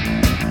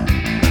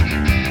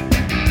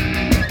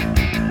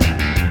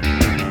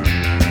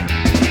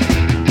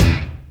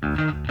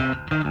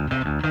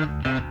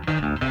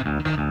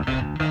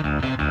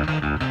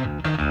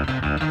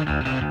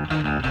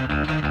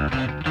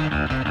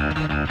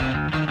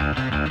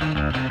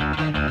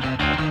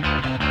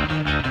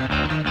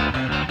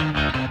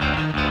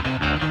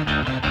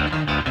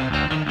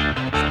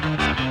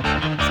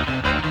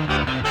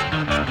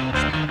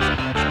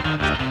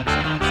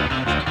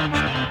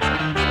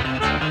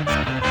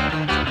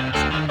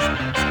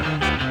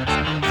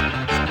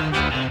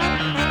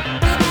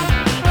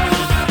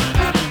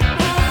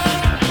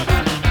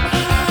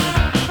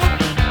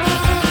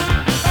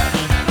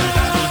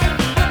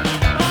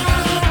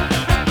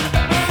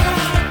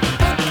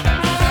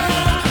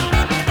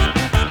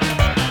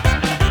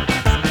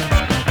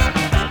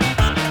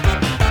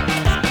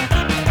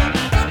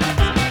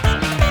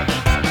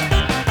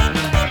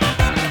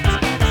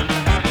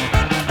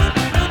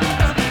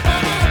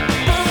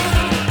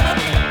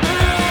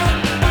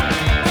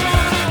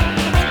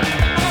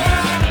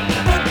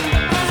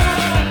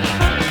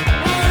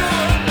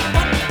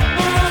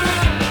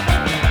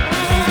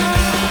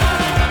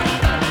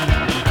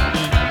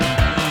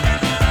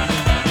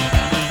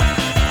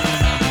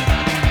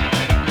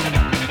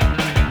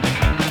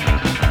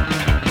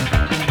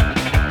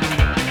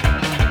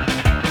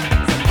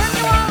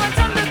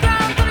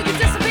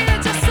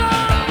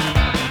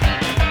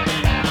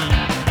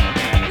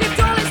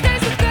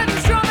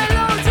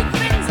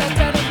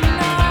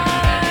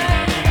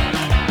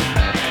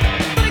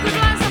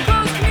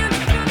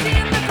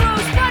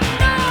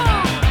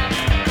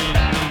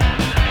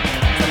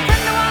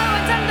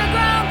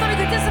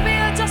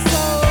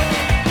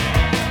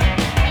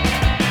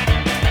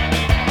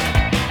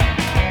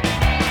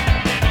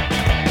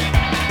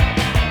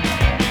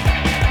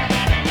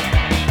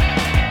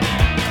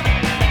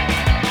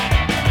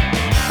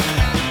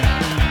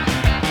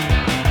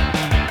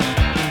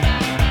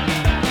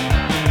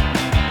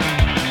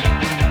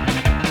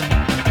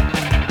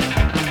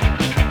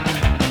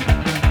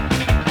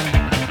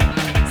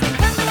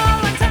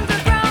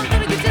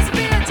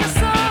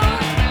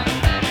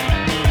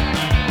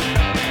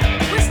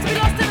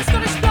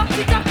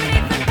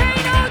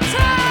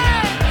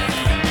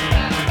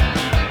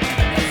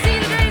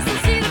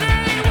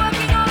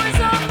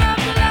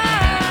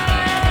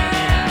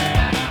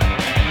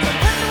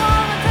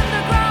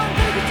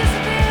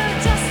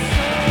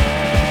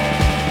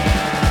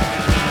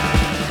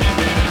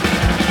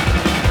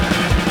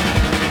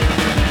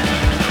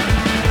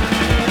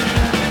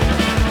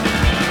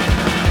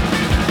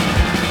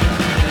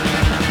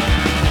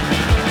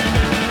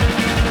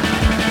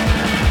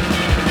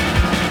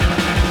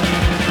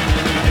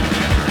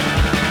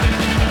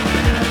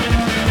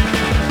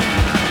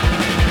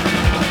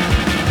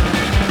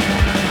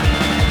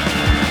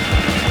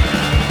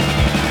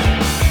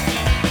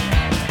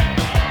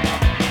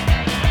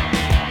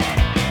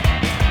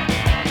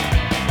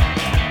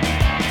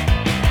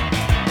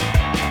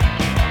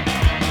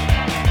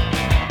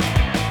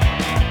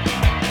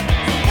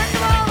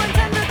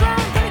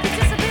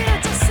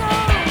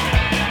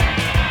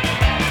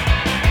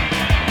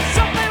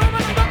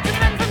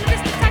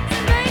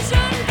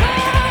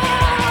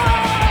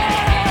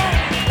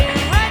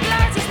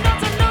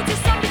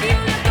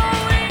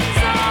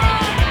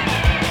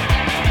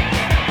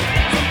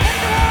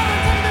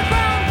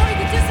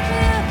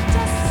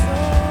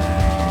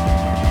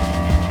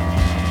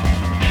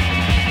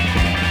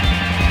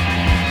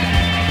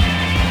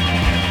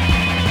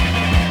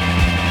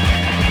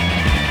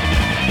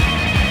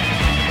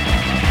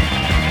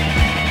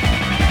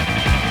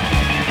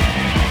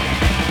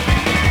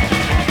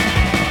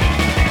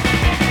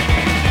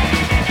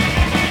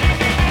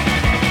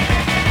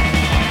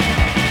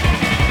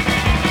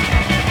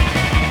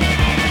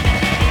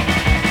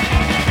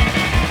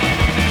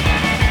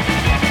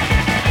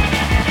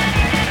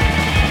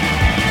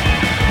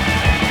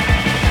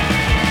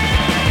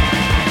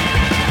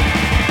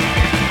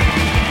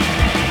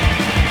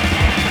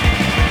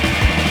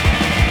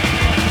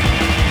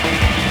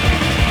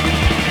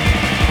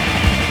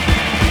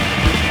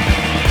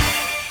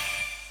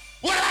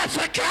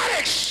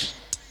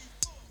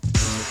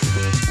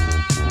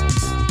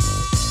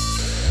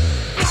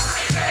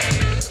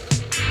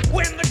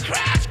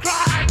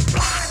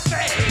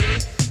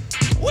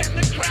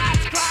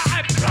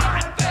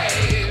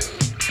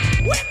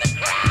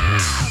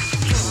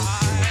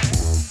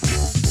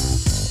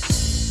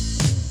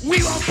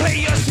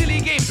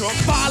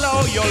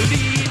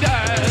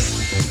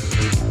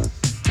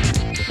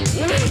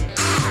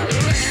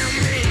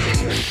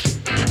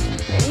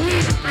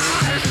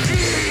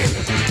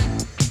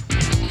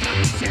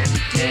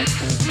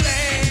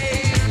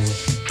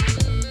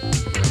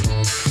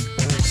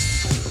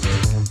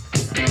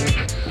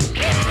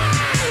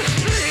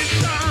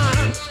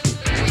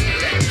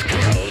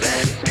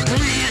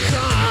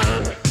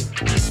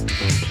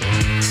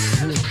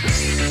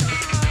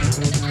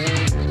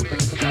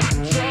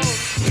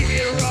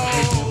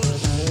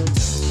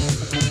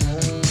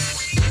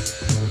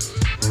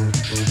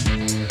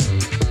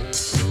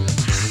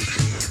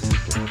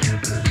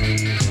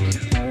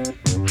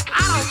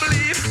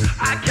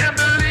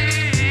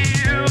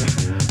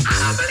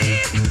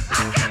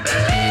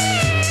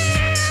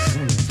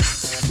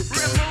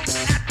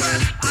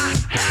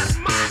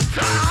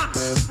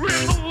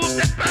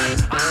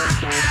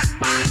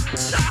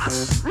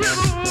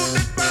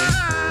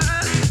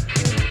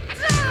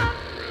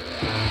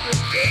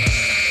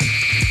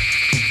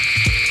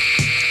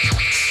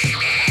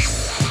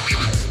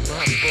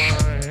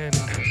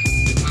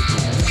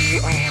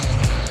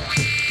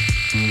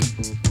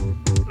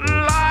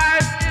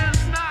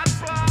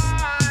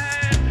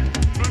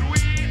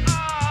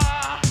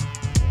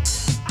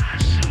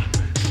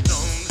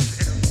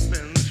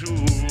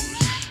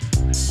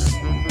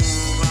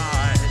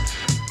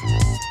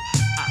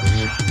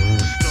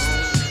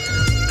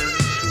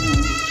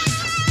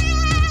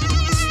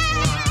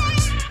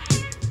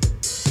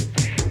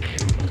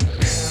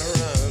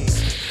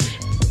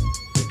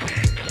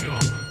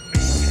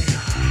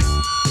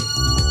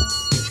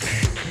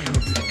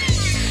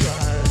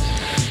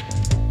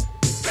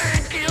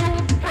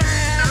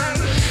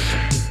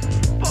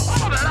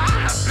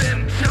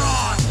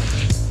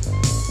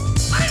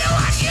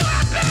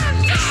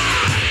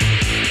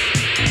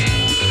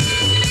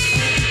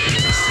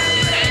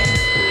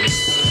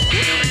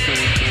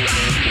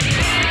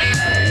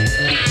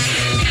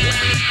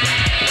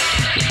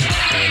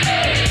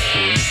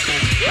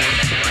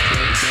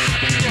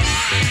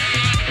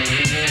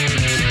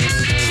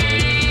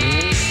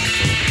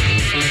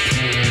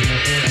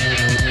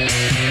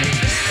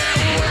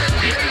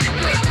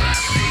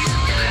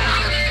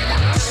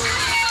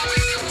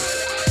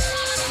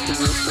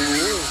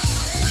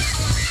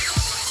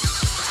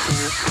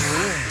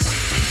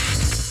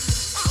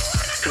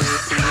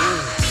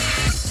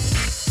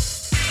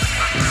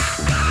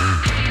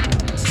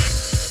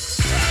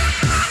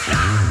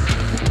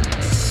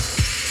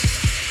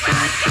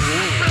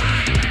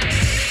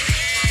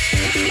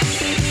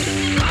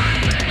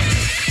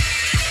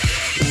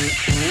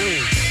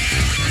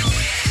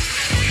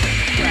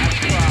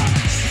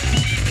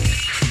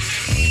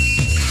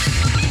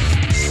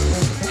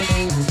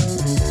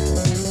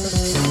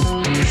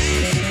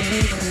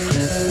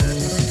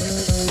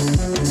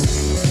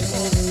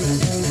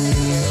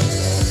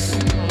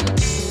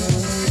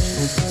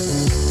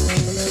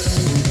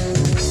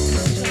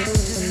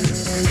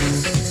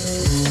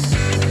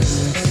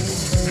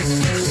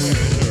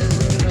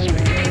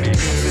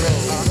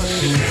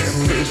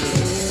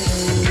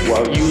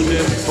 While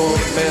uniform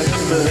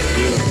mass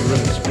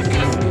murderers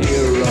become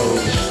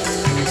heroes.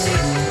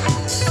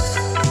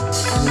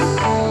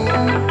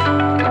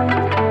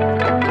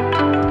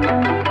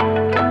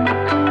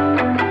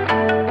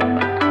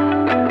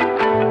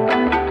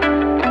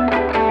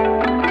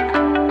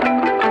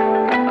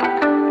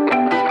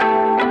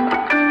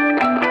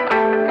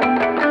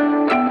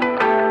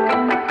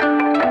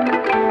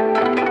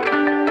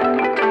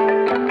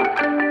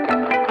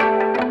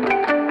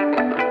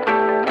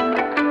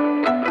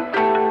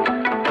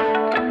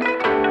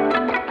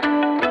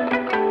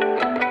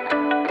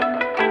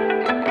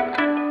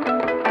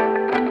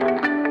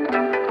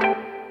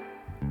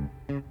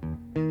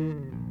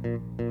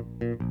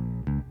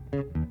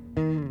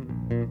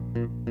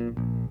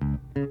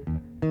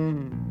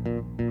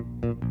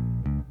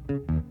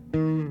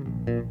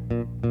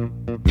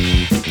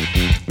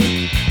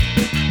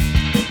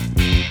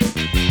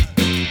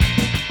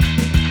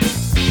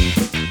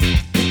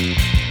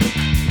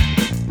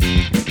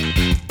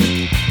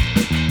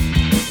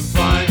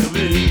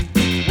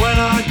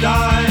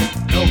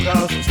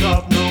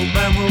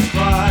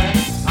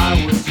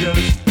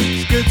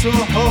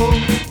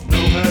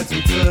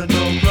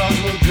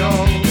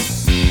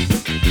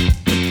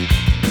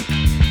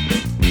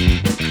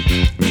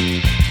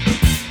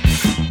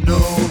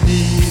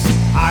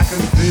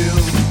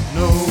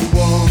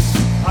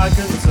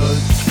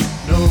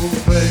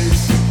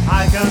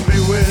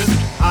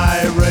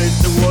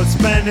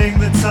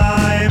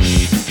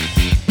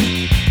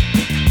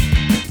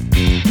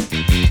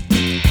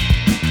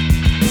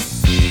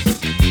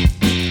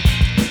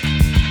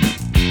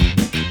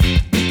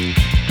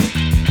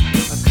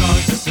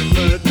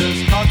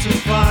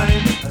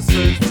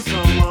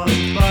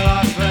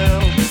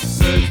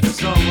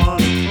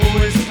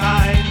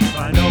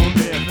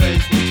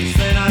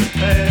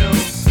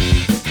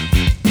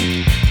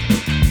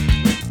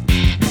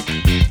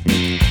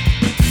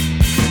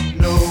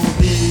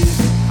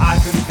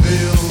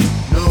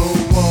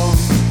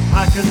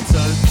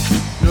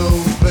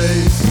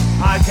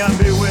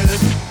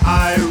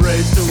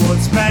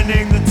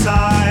 spending the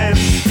time.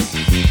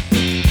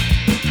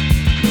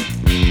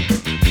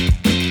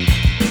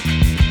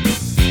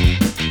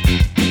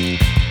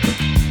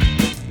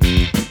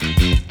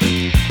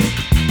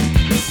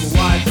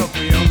 Why don't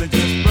we only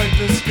just break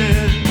the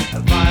skin? A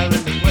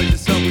violin that plays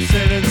us so we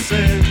sit and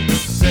sing.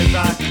 Sit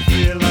back and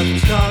feel like we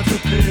start to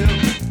feel.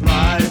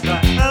 Lie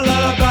back and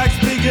let our backs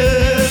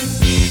begin.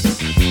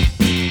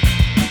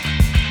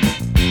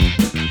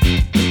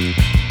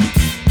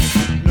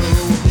 No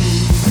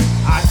heat,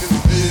 I can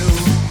feel.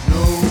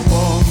 No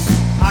warmth,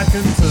 I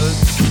can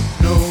touch.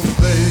 No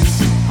face,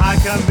 I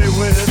can be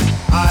with.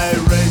 I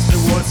race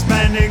towards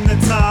spending the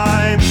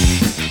time.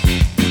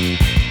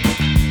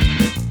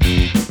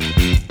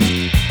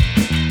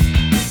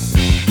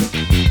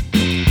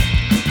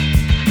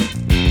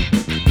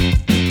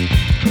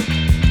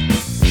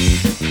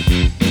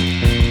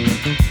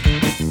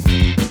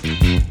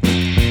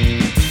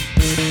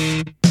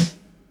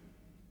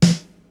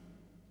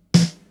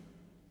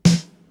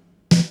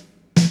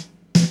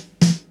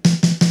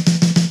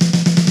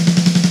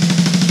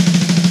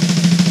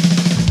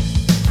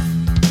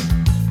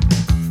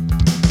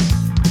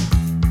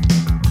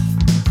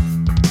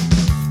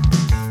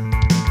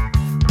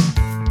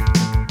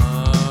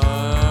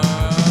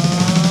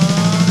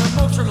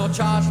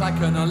 Charged like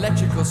an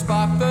electrical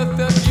spark,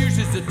 the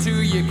fuses the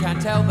two, you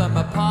can't tell them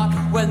apart.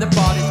 When the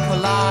bodies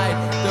collide,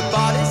 the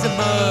bodies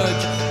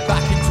emerge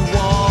back into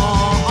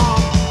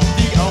one.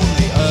 The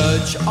only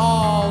urge,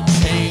 all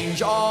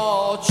change,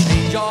 all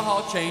change,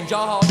 all change,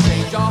 all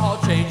change, all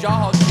change,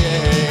 all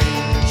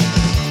change.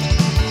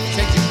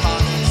 Changing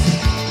parts,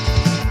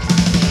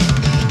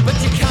 but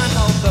you can't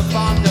hold the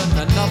bond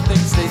and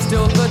nothing stays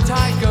still. The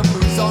tiger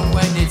moves on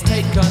when it's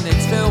taken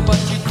its fill, but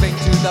you cling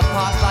to the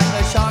past like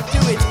a shark to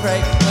its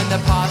prey. When the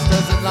past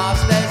doesn't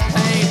last, there's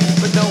pain,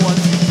 but no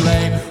one's to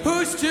blame.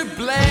 Who's to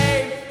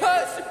blame?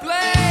 Who's to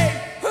blame?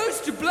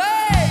 Who's to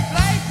blame?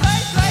 Blame,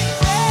 blame, blame,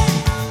 blame.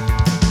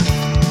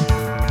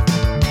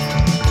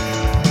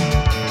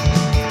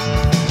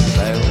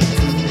 Fail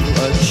to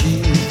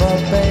achieve a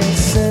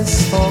basis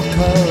for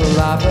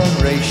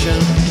collaboration.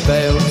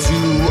 Fail to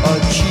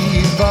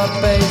achieve a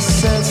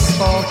basis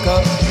for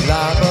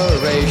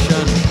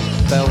collaboration.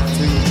 Fail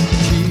to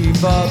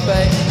achieve a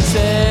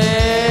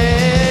basis.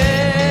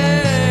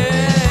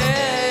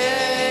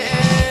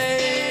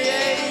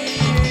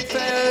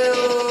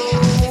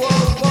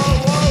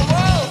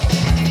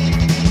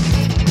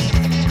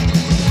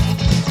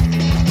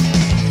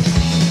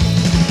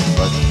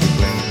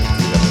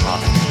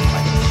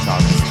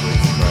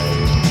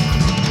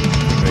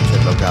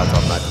 Look out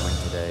on that one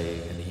today,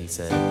 and he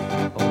said,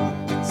 "Oh,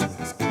 this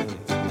looks good."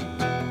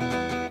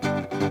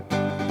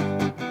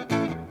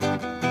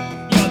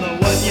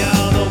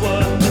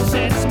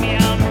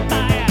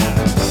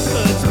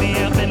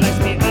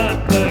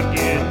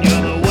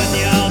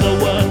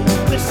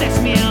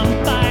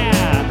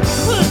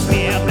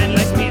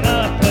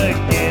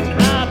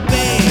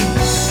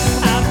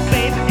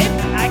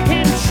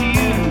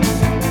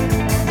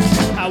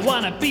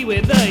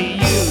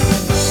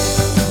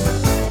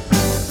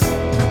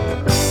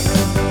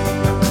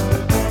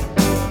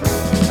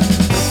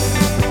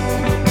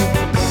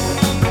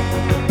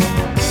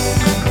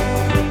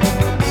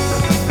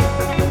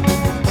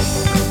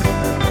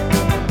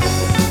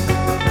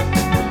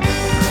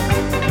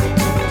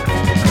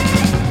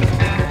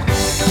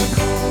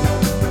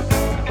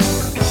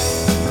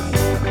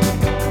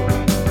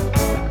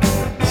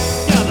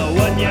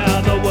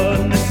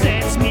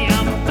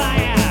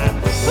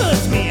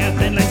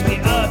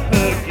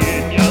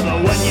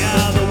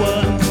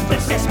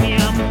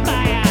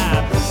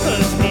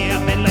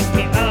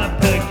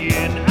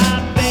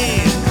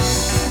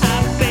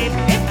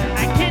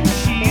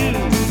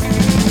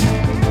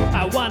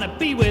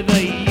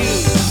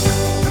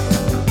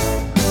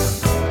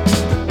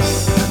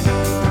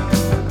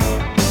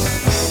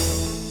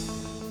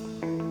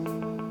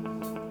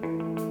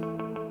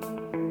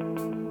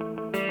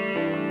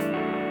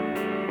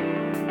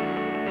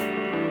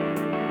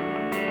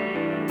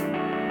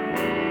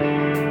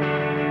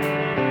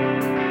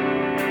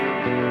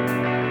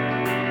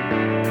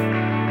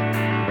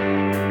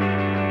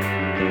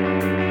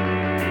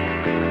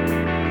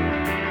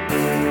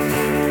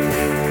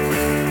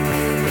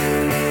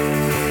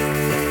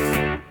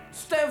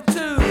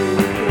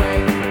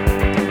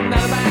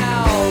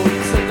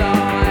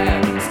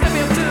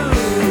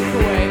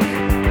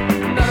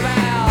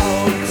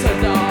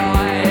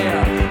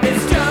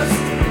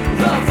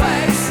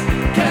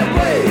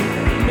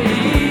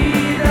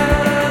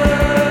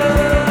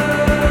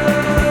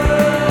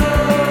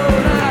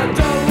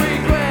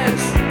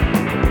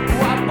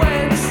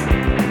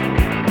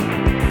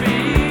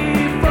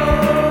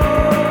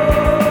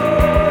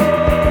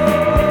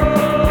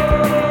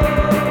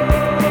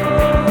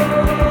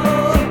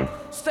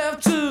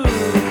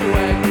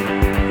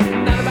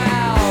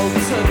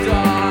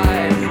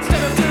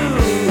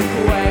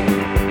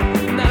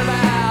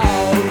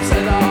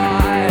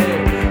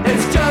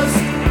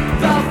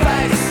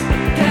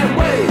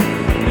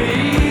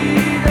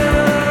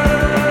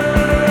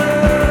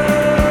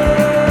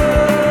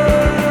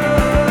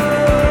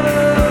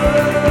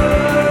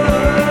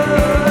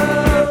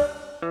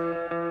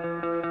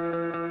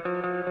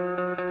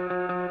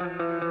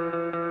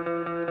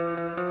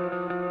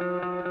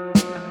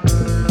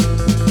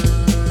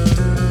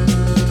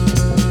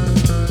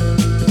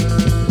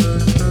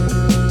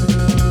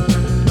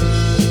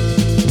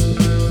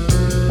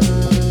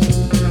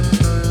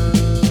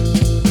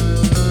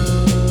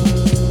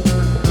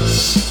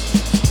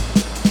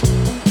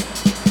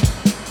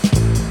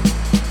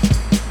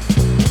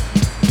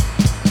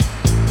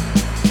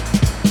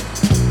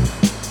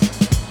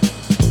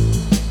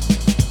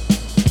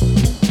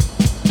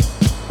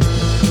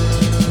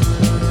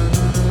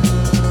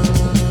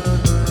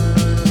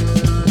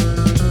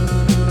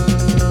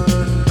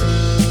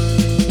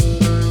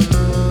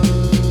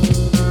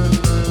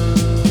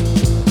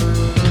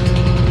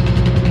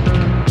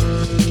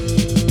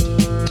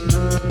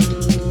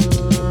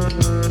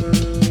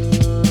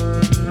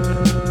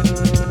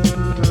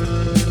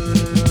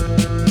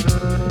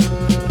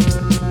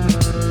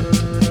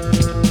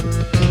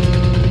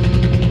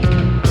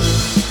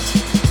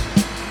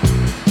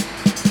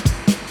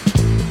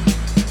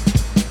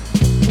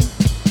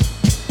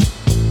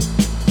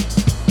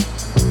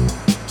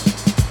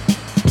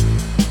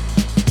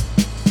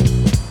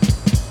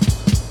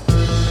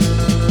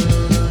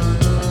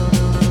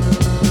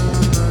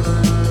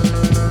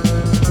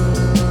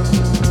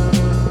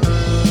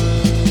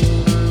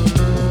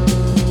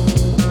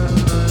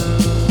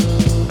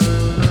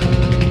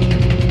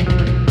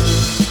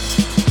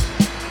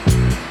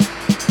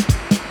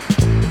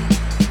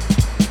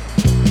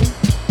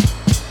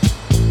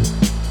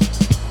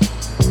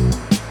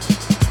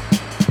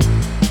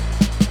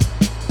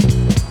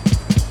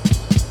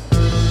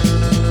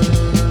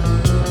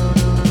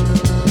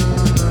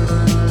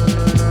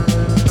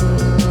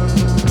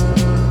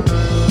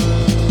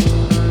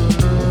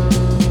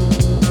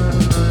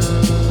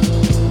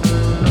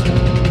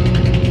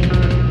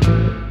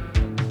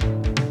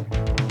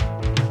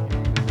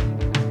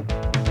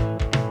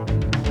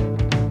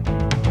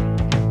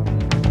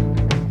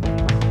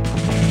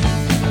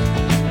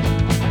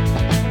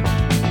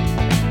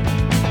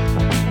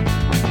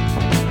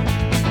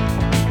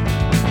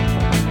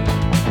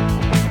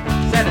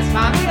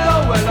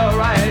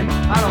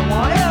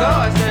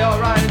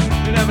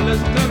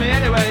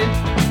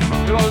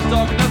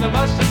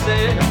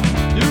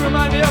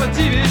 have a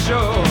TV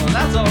show.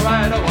 That's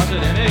alright, I'll watch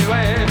it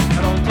anyway.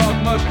 I don't talk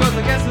much cause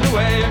it gets in the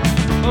way.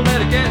 Don't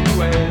let it get in the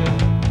way.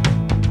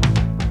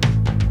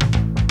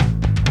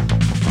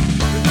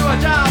 We do our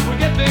job, we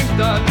get things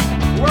done.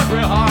 We work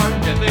real hard,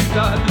 get things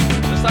done.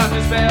 There's time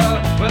to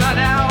spare, but not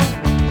now.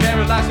 Can't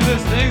relax when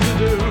there's things to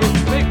do.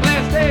 Big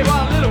plans stay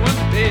while little ones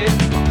stay.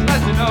 It's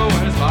nice to know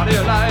when it's part of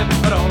your life.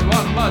 I don't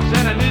want much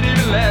and I need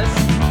even less.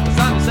 It's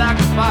time to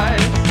sacrifice.